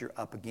what you're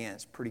up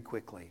against pretty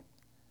quickly.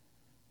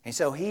 And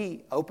so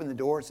he opened the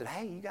door and said,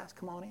 hey, you guys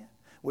come on in,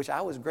 which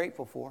I was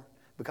grateful for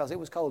because it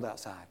was cold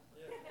outside.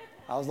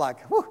 I was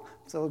like, whew,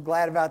 so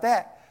glad about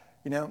that.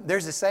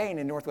 There's a saying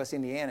in Northwest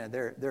Indiana,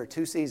 there are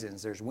 2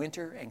 seasons. There's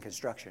winter and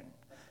construction.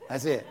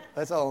 That's it.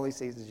 That's the only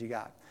seasons you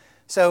got.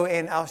 So,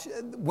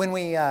 when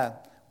we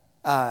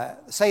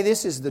say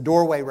this is the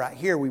doorway right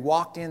here, we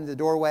walked in the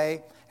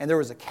doorway, and there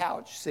was a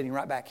couch sitting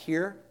right back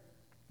here.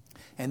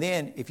 And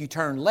then if you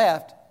turn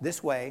left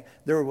this way,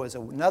 there was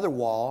another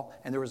wall,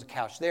 and there was a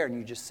couch there, and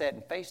you just sat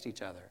and faced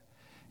each other.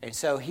 And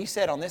so he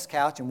sat on this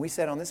couch, and we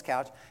sat on this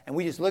couch, and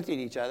we just looked at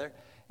each other.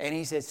 And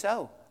he said,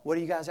 so, what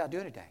are you guys out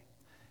doing today?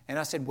 And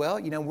I said,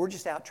 well, we're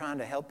just out trying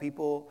to help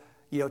people,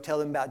 tell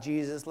them about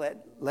Jesus,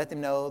 let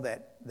them know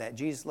that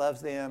Jesus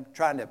loves them,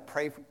 trying to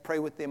pray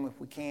with them if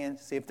we can,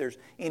 see if there's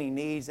any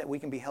needs that we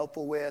can be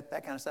helpful with,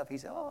 that kind of stuff. He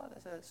said, oh,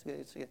 that's good,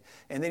 that's good.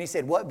 And then he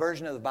said, what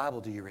version of the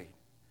Bible do you read?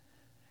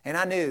 And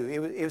I knew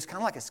it was kind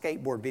of like a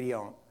skateboard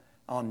video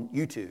on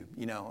YouTube,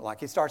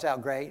 like it starts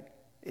out great,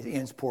 it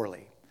ends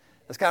poorly.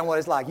 That's kind of what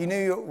it's like. You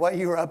knew what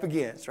you were up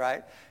against,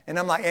 right? And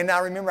I'm like, and I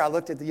remember I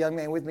looked at the young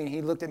man with me, and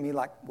he looked at me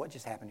like, what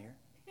just happened here?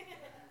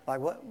 Like,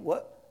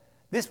 what?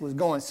 This was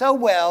going so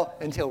well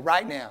until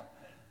right now.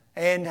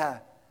 And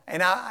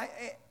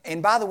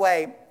by the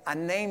way, I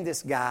named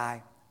this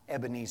guy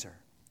Ebenezer.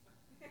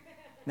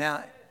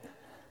 Now,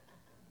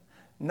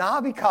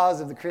 not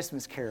because of the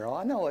Christmas Carol.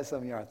 I know what some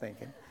of you are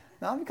thinking.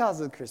 Not because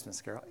of the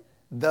Christmas Carol,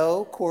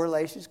 though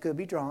correlations could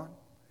be drawn.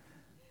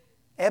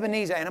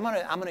 Ebenezer, and I'm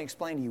going to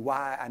explain to you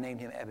why I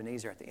named him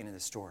Ebenezer at the end of the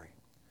story.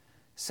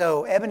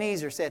 So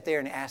Ebenezer sat there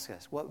and asked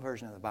us, what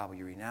version of the Bible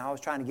you read? Now,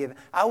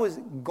 I was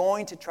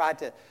going to try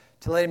to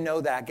let him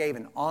know that I gave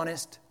an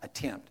honest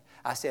attempt.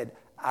 I said,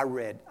 I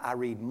read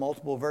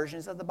multiple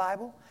versions of the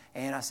Bible,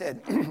 and I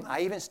said, I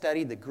even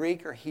studied the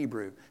Greek or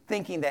Hebrew,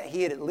 thinking that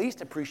he'd at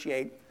least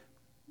appreciate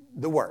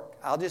the work.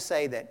 I'll just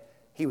say that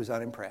he was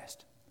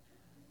unimpressed.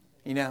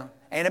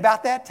 And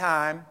about that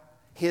time,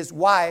 his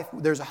wife,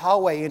 there's a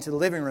hallway into the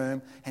living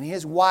room, and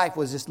his wife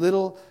was this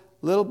little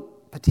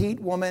petite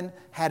woman,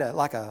 had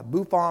like a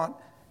bouffant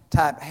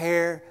type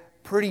hair,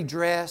 pretty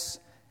dress,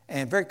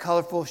 and very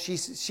colorful.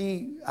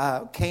 She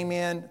came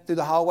in through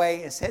the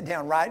hallway and sat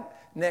down right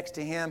next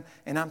to him,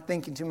 and I'm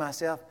thinking to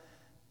myself,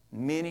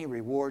 many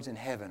rewards in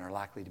heaven are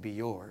likely to be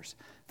yours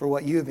for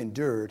what you have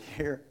endured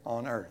here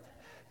on earth,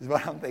 is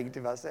what I'm thinking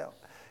to myself.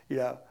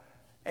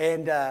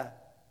 And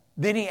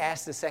then he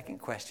asked the second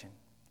question.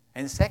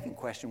 And the second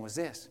question was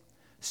this.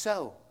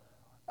 So,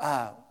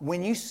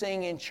 when you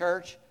sing in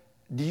church,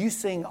 do you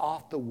sing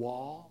off the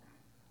wall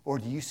or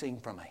do you sing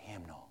from a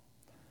hymnal?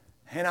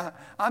 And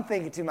I'm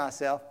thinking to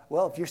myself,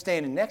 well, if you're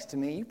standing next to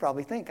me, you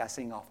probably think I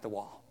sing off the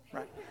wall,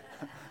 right?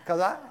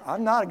 Because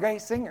I'm not a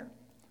great singer,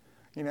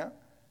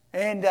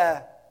 And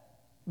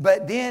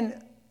but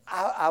then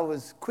I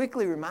was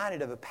quickly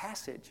reminded of a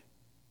passage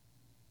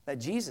that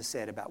Jesus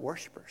said about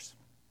worshipers.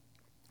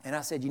 And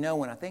I said,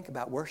 when I think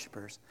about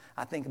worshipers,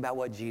 I think about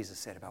what Jesus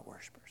said about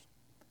worshipers.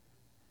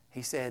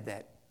 He said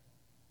that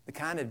the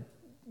kind of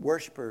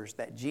worshipers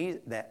that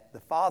the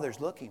Father's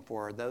looking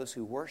for are those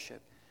who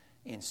worship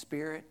in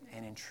spirit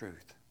and in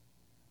truth.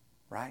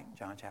 Right?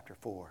 John chapter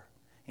 4.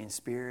 In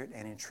spirit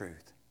and in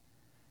truth.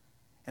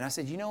 And I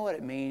said, you know what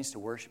it means to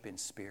worship in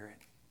spirit?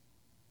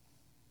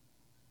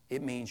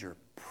 It means you're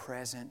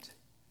present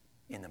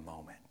in the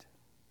moment.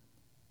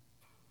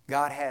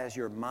 God has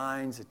your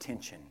mind's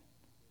attention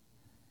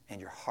and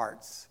your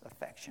heart's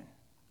affection.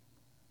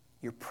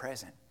 You're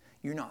present.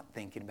 You're not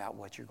thinking about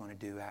what you're going to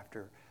do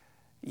after,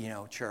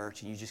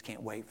 church, and you just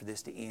can't wait for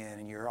this to end,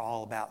 and you're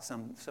all about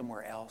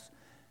somewhere else.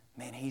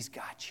 Man, He's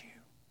got you.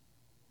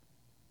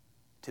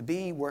 To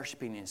be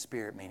worshiping in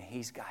spirit, man,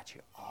 He's got you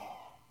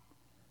all.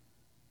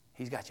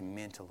 He's got you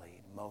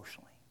mentally,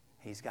 emotionally.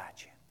 He's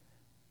got you.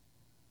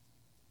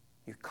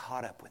 You're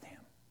caught up with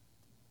Him.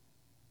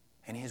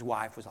 And his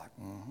wife was like,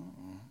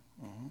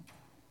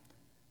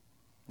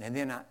 And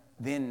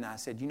then I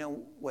said, you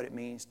know what it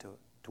means to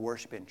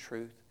worship in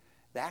truth?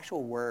 The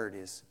actual word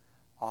is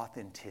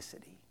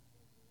authenticity.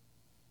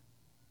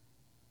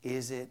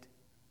 Is it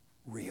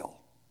real?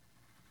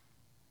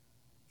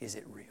 Is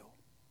it real?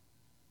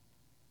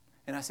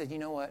 And I said, you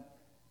know what?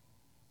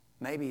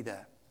 Maybe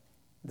the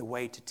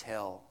way to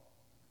tell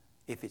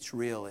if it's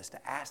real is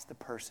to ask the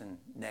person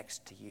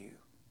next to you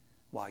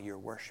while you're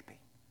worshiping.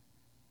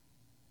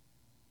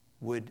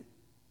 Would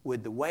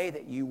the way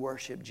that you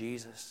worship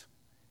Jesus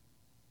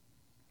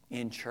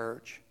in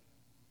church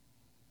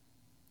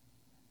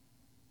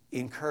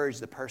encourage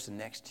the person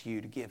next to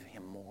you to give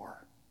Him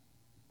more?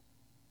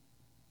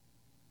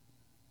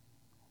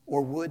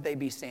 Or would they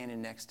be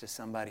standing next to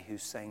somebody who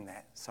sang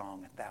that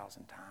song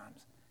 1,000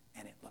 times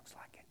and it looks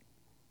like it?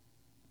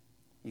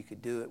 You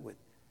could do it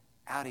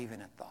without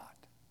even a thought.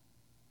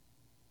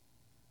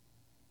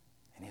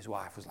 And his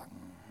wife was like,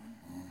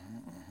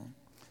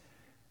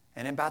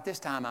 And about this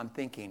time I'm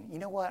thinking, you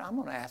know what? I'm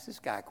going to ask this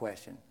guy a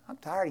question. I'm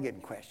tired of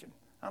getting questioned.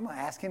 I'm going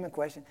to ask him a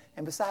question.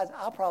 And besides,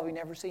 I'll probably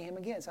never see him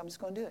again, so I'm just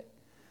going to do it.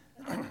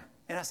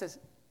 And I said,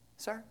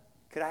 sir,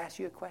 could I ask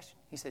you a question?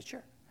 He said,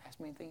 sure. Ask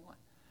me anything you want.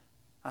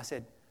 I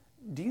said,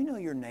 do you know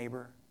your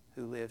neighbor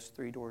who lives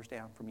 3 doors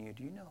down from you?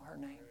 Do you know her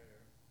name?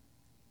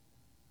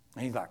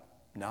 And he's like,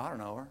 no, I don't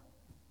know her.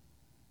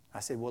 I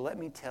said, well, let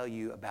me tell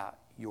you about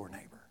your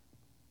neighbor,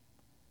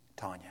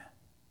 Tanya.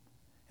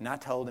 And I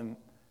told him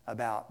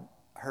about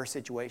her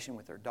situation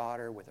with her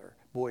daughter, with her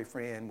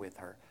boyfriend, with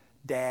her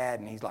dad.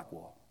 And he's like,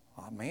 well,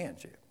 oh man,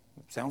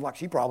 sounds like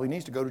she probably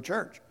needs to go to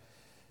church.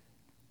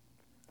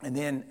 And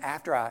then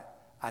after I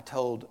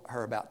told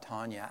her about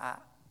Tanya,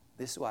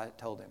 this is what I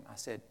told him. I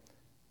said,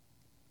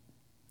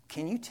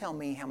 Can you tell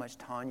me how much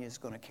Tanya is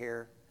going to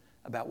care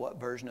about what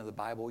version of the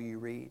Bible you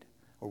read,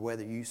 or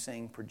whether you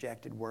sing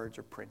projected words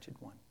or printed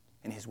one?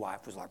 And his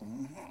wife was like,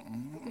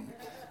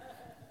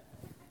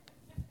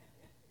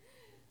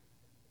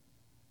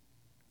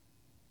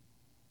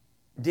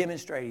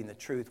 Demonstrating the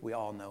truth we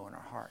all know in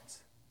our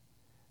hearts,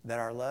 that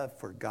our love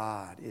for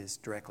God is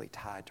directly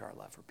tied to our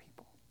love for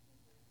people.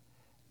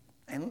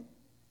 And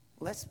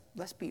let's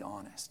be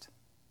honest.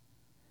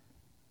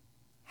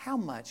 How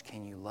much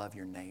can you love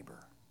your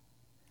neighbor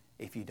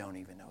if you don't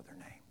even know their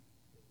name?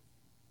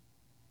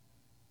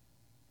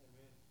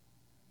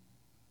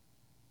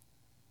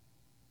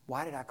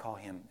 Why did I call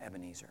him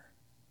Ebenezer?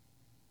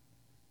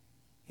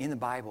 In the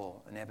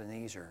Bible, an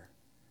Ebenezer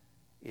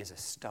is a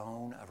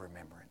stone of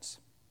remembrance.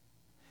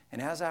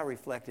 And as I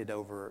reflected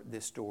over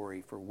this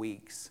story for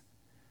weeks,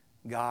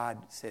 God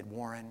said,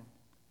 Warren,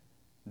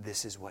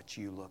 this is what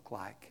you look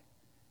like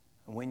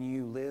when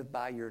you live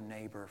by your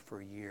neighbor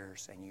for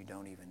years and you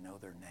don't even know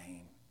their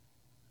name.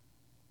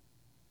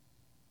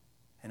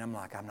 And I'm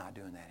like, I'm not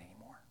doing that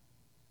anymore.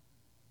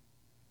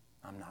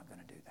 I'm not going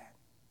to do that.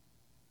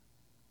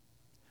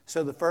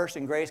 So the first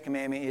and greatest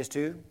commandment is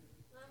to?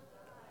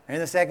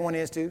 And the second one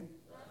is to?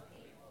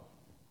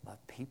 Love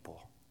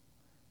people.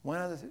 One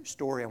other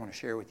story I want to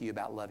share with you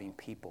about loving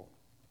people.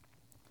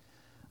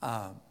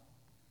 I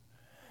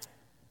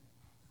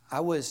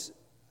was,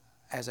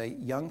 as a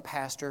young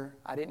pastor,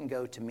 I didn't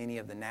go to many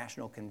of the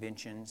national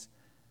conventions.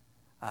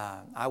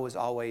 I was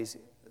always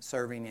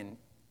serving in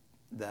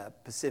the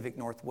Pacific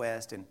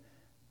Northwest,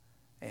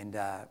 and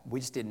we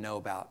just didn't know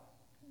about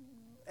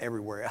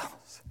everywhere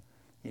else,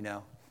 you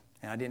know.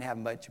 And I didn't have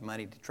much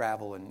money to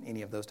travel and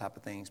any of those type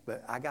of things.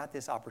 But I got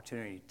this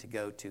opportunity to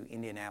go to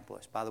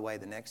Indianapolis. By the way,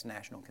 the next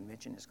national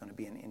convention is going to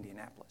be in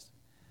Indianapolis.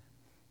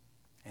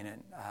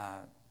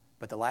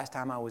 But the last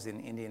time I was in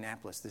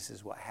Indianapolis, this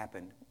is what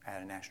happened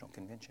at a national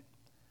convention.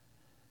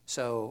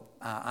 So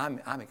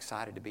I'm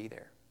excited to be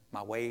there.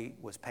 My way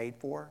was paid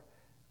for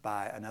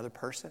by another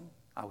person.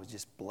 I was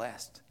just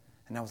blessed.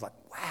 And I was like,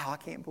 wow, I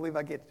can't believe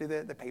I get to do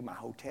that. They paid my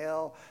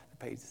hotel.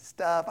 They paid the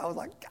stuff. I was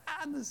like,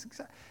 God, this is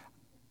exciting.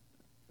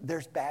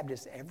 There's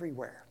Baptists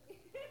everywhere.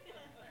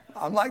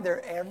 I'm like,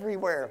 they're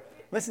everywhere.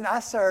 Listen,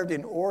 I served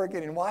in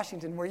Oregon and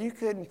Washington where you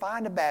couldn't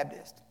find a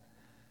Baptist.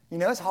 You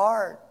know, it's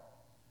hard.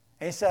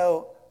 And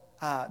so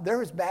there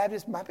was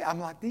Baptists. I'm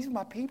like, these are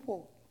my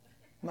people.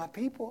 My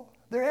people.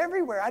 They're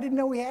everywhere. I didn't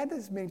know we had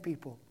this many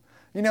people.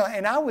 You know,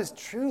 and I was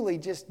truly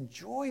just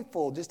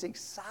joyful, just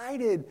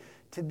excited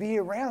to be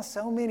around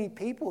so many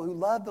people who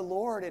loved the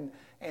Lord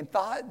and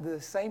thought the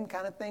same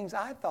kind of things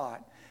I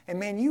thought. And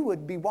man, you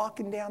would be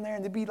walking down there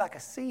and there'd be like a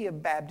sea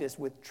of Baptists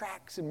with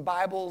tracts and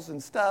Bibles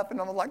and stuff.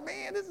 And I'm like,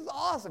 man, this is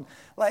awesome.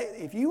 Like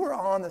if you were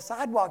on the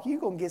sidewalk, you're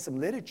going to get some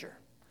literature.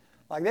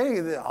 Like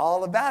they're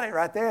all about it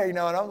right there, you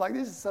know. And I'm like,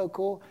 this is so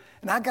cool.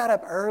 And I got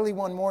up early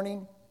one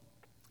morning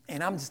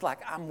and I'm just like,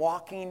 I'm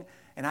walking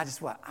and I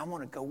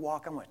want to go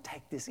walk. I want to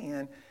take this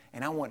in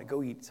and I want to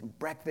go eat some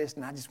breakfast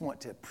and I just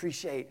want to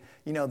appreciate,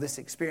 you know, this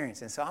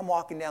experience. And so I'm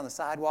walking down the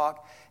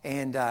sidewalk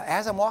and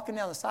as I'm walking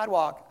down the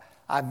sidewalk,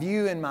 I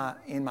view in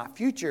my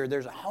future,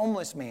 there's a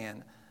homeless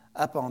man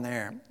up on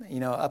there, you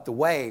know, up the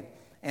way.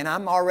 And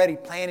I'm already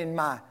planning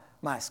my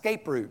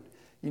escape route,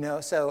 you know.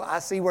 So I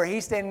see where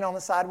he's standing on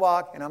the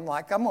sidewalk, and I'm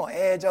like, I'm going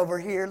to edge over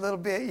here a little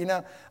bit, you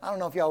know. I don't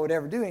know if y'all would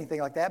ever do anything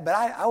like that, but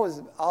I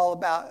was all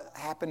about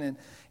happening.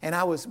 And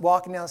I was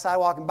walking down the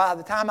sidewalk, and by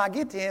the time I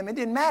get to him, it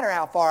didn't matter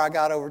how far I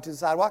got over to the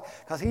sidewalk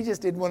because he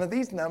just did one of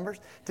these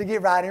numbers to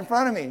get right in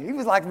front of me. He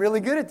was like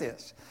really good at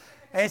this.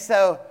 And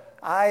so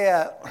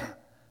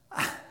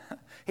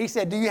he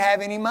said, do you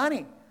have any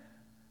money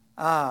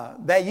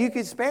that you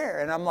could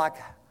spare? And I'm like,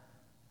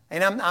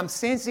 and I'm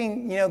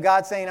sensing, you know,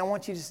 God saying, I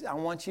want you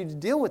to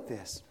deal with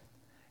this.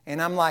 And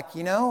I'm like,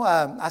 you know,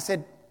 I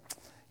said,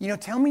 you know,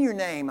 tell me your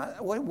name.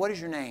 What is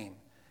your name?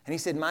 And he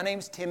said, my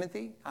name's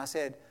Timothy. I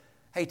said,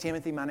 hey,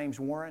 Timothy, my name's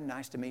Warren.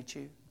 Nice to meet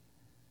you. And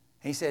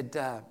he said,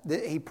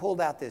 he pulled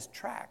out this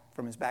tract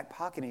from his back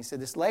pocket. And he said,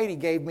 this lady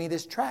gave me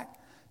this tract.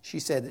 She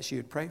said that she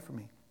would pray for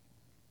me.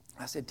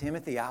 I said,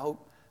 Timothy, I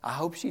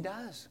hope she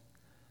does.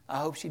 I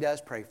hope she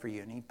does pray for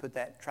you. And he put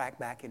that tract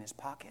back in his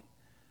pocket.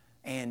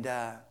 And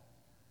the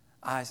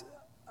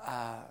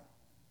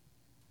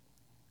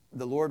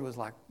Lord was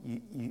like,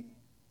 you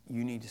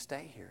need to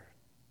stay here.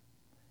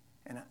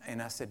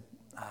 And I said,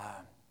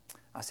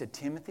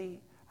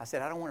 Timothy, I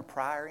said, I don't want to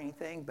pry or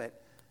anything,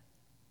 but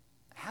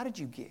how did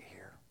you get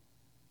here?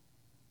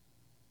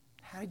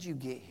 How did you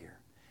get here?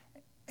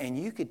 And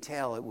you could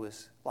tell it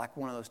was like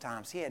one of those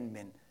times he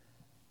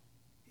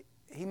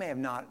may have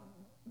not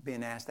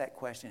been asked that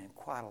question in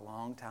quite a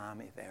long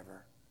time, if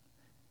ever.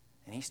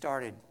 And he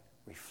started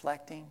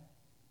reflecting,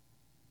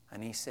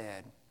 and he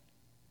said,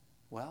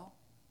 well,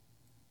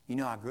 you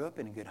know, I grew up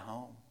in a good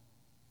home.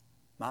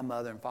 My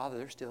mother and father,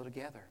 they're still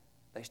together.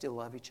 They still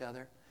love each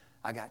other.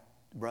 I got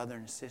a brother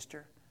and a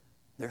sister.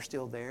 They're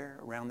still there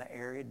around the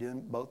area,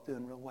 both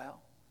doing real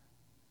well.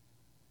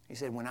 He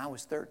said, when I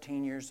was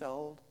 13 years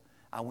old,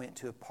 I went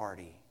to a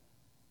party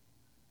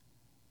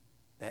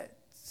that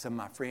some of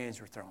my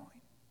friends were throwing.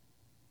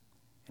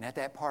 And at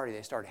that party,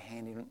 they started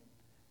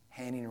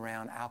handing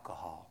around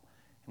alcohol.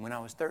 And when I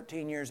was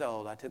 13 years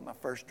old, I took my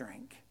first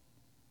drink.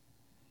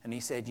 And he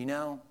said,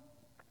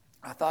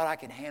 I thought I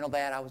could handle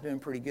that. I was doing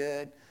pretty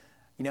good,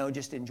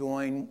 just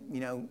enjoying,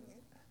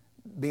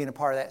 being a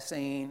part of that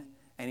scene.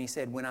 And he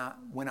said, when I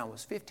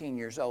was 15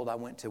 years old, I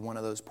went to one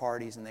of those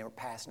parties and they were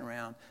passing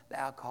around the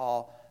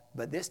alcohol.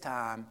 But this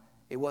time,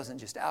 it wasn't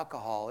just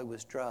alcohol, it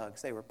was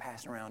drugs. They were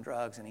passing around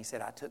drugs. And he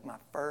said, I took my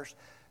first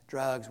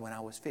drugs when I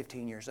was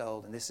 15 years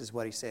old. And this is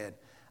what he said,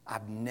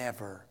 I've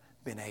never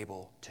been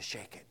able to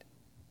shake it.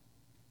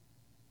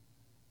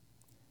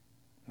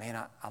 Man,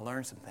 I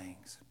learned some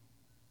things.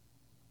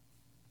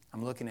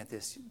 I'm looking at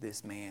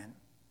this man.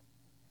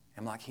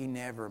 I'm like, he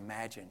never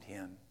imagined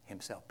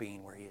himself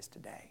being where he is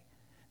today.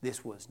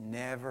 This was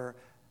never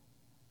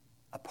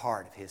a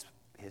part of his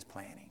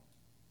planning.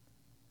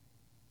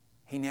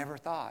 He never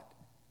thought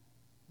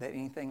that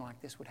anything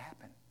like this would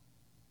happen.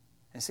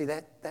 And see,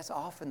 that's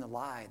often the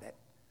lie that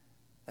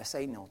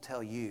Satan will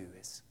tell you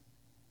is,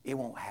 it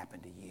won't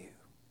happen to you.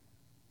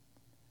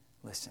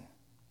 Listen,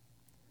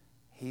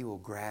 he will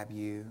grab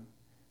you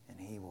and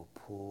he will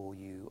pull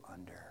you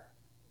under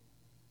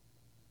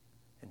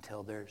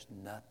until there's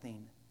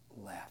nothing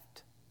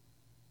left.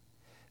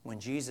 When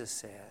Jesus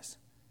says,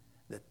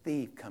 the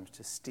thief comes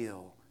to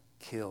steal,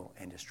 kill,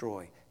 and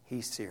destroy,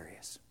 he's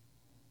serious.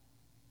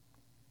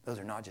 Those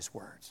are not just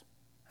words.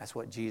 That's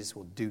what Jesus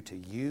will do to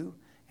you,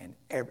 and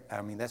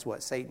that's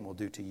what Satan will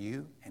do to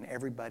you and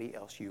everybody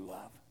else you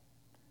love.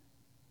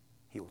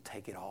 He will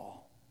take it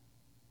all.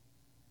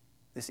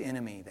 This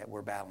enemy that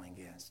we're battling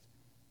against,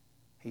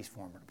 he's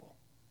formidable.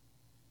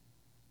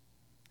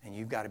 And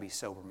you've got to be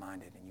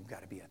sober-minded, and you've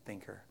got to be a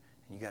thinker,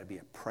 and you've got to be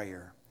a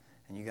prayer,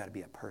 and you've got to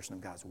be a person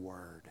of God's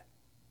Word.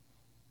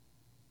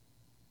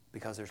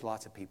 Because there's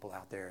lots of people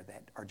out there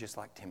that are just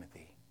like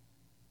Timothy.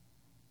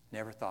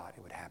 Never thought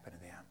it would happen to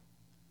them.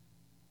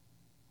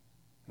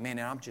 Man,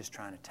 and I'm just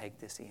trying to take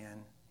this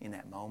in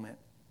that moment.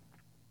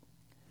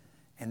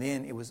 And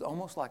then it was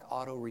almost like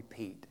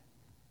auto-repeat.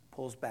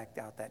 Pulls back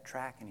out that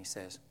track, and he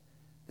says,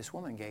 this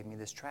woman gave me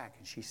this track,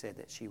 and she said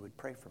that she would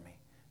pray for me.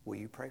 Will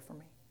you pray for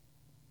me?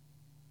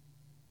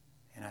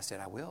 And I said,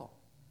 I will.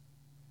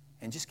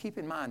 And just keep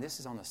in mind, this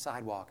is on the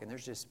sidewalk, and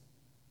there's just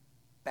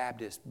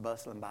Baptists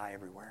bustling by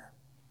everywhere.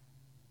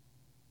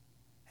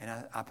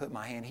 And I put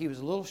my hand, he was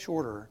a little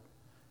shorter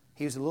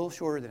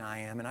than I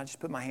am, and I just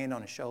put my hand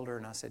on his shoulder,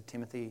 and I said,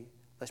 Timothy,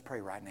 let's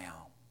pray right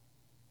now.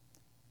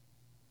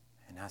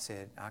 And I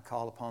said, I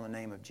called upon the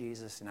name of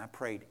Jesus, and I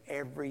prayed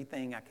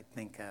everything I could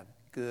think of,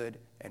 good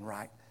and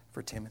right,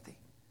 for Timothy.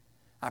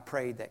 I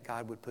prayed that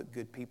God would put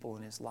good people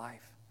in his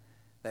life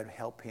that would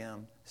help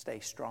him stay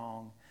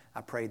strong.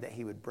 I prayed that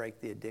he would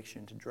break the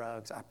addiction to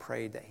drugs. I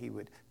prayed that he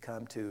would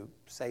come to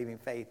saving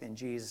faith in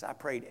Jesus. I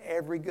prayed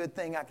every good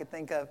thing I could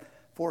think of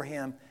for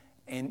him.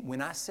 And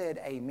when I said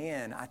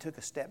amen, I took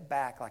a step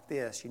back like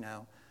this,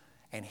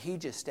 and he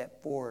just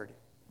stepped forward,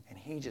 and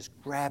he just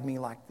grabbed me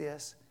like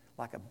this,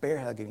 like a bear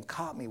hug, and he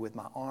caught me with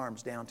my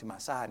arms down to my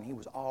side, and he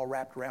was all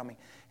wrapped around me,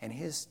 and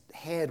his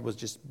head was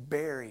just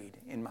buried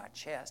in my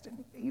chest,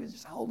 and he was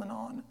just holding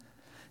on.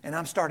 And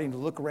I'm starting to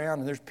look around,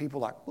 and there's people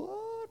like, what?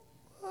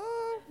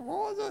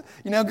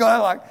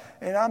 Going like,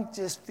 and I'm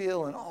just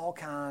feeling all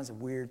kinds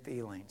of weird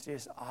feelings,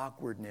 just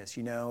awkwardness,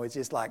 It's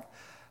just like,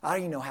 I don't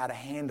even know how to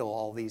handle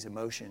all these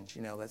emotions,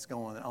 that's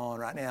going on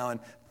right now.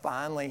 And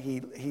finally,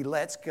 he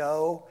lets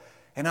go,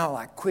 and I'll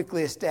like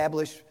quickly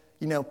establish,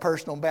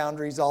 personal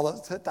boundaries, all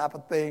those type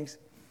of things.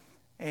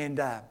 And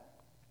I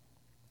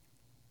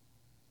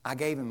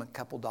gave him a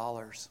couple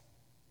dollars,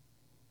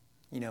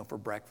 for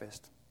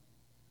breakfast.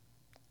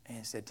 And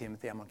he said,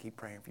 Timothy, I'm going to keep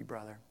praying for you,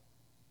 brother.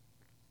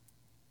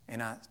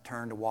 And I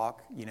turned to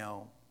walk,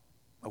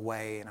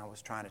 away, and I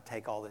was trying to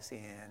take all this in,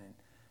 and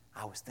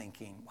I was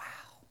thinking, wow,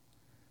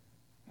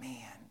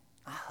 man,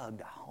 I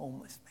hugged a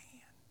homeless man.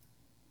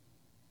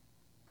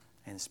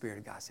 And the Spirit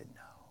of God said,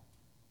 no.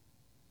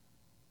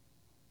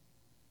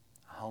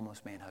 A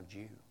homeless man hugged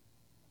you.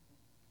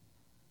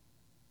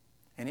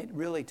 And it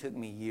really took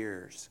me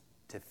years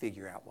to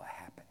figure out what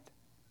happened.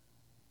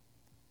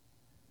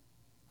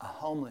 A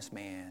homeless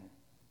man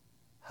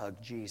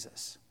hugged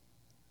Jesus,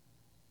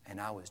 and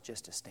I was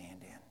just a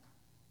stand-in.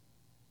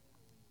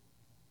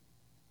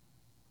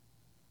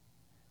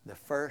 The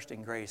first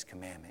and greatest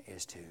commandment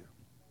is to,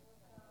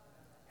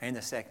 and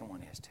the second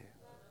one is to.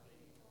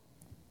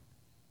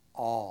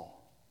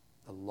 All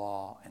the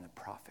law and the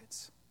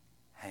prophets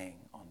hang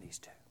on these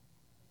two.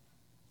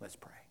 Let's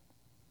pray.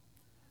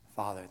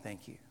 Father,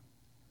 thank you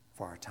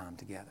for our time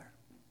together.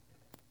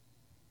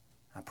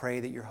 I pray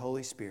that your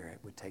Holy Spirit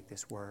would take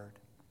this word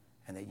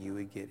and that you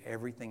would get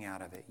everything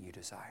out of it you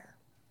desire.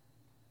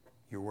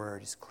 Your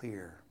word is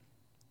clear.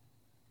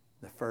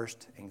 The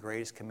first and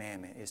greatest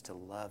commandment is to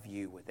love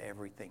you with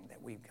everything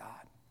that we've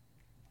got.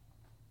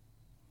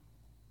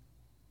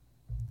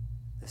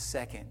 The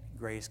second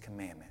greatest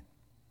commandment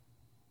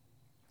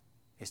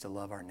is to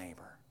love our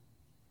neighbor.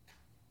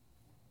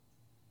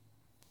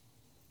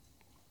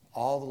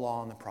 All the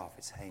law and the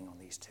prophets hang on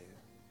these two.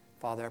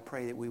 Father, I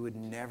pray that we would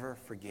never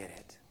forget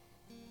it.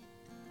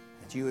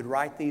 that you would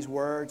write these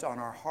words on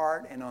our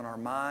heart and on our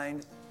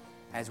mind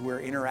as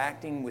we're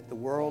interacting with the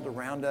world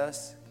around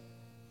us,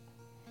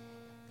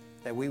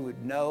 that we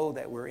would know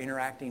that we're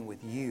interacting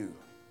with you.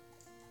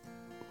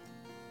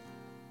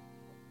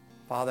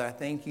 Father, I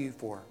thank you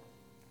for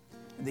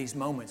these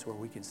moments where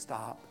we can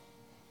stop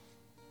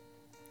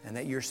and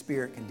that your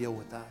Spirit can deal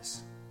with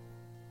us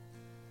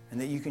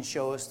and that you can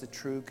show us the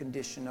true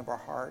condition of our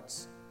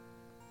hearts,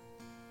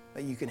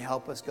 that you can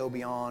help us go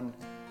beyond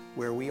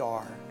where we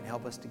are and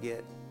help us to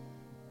get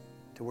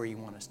to where you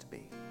want us to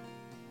be.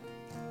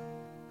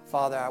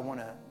 Father, I want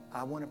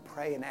to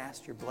pray and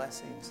ask your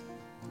blessings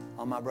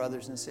on my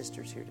brothers and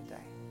sisters here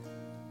today.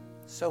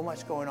 So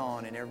much going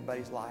on in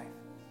everybody's life.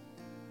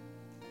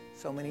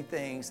 So many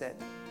things that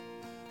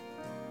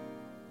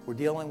we're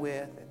dealing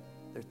with and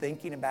they're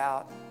thinking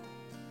about.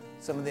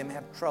 Some of them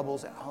have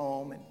troubles at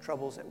home and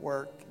troubles at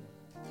work,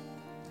 and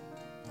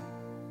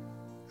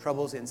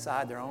troubles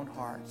inside their own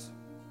hearts.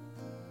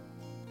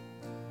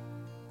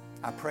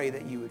 I pray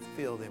that you would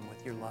fill them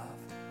with your love,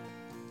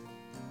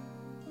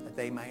 that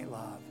they may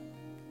love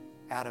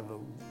out of a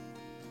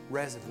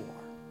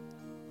reservoir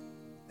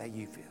that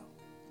you fill.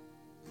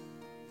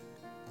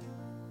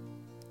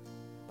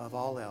 Above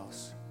all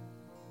else,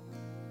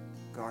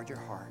 guard your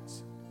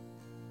hearts,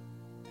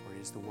 for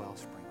it is the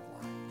wellspring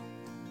of life.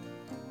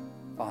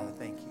 Father,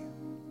 thank you.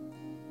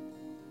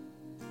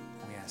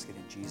 We ask it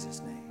in Jesus'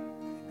 name.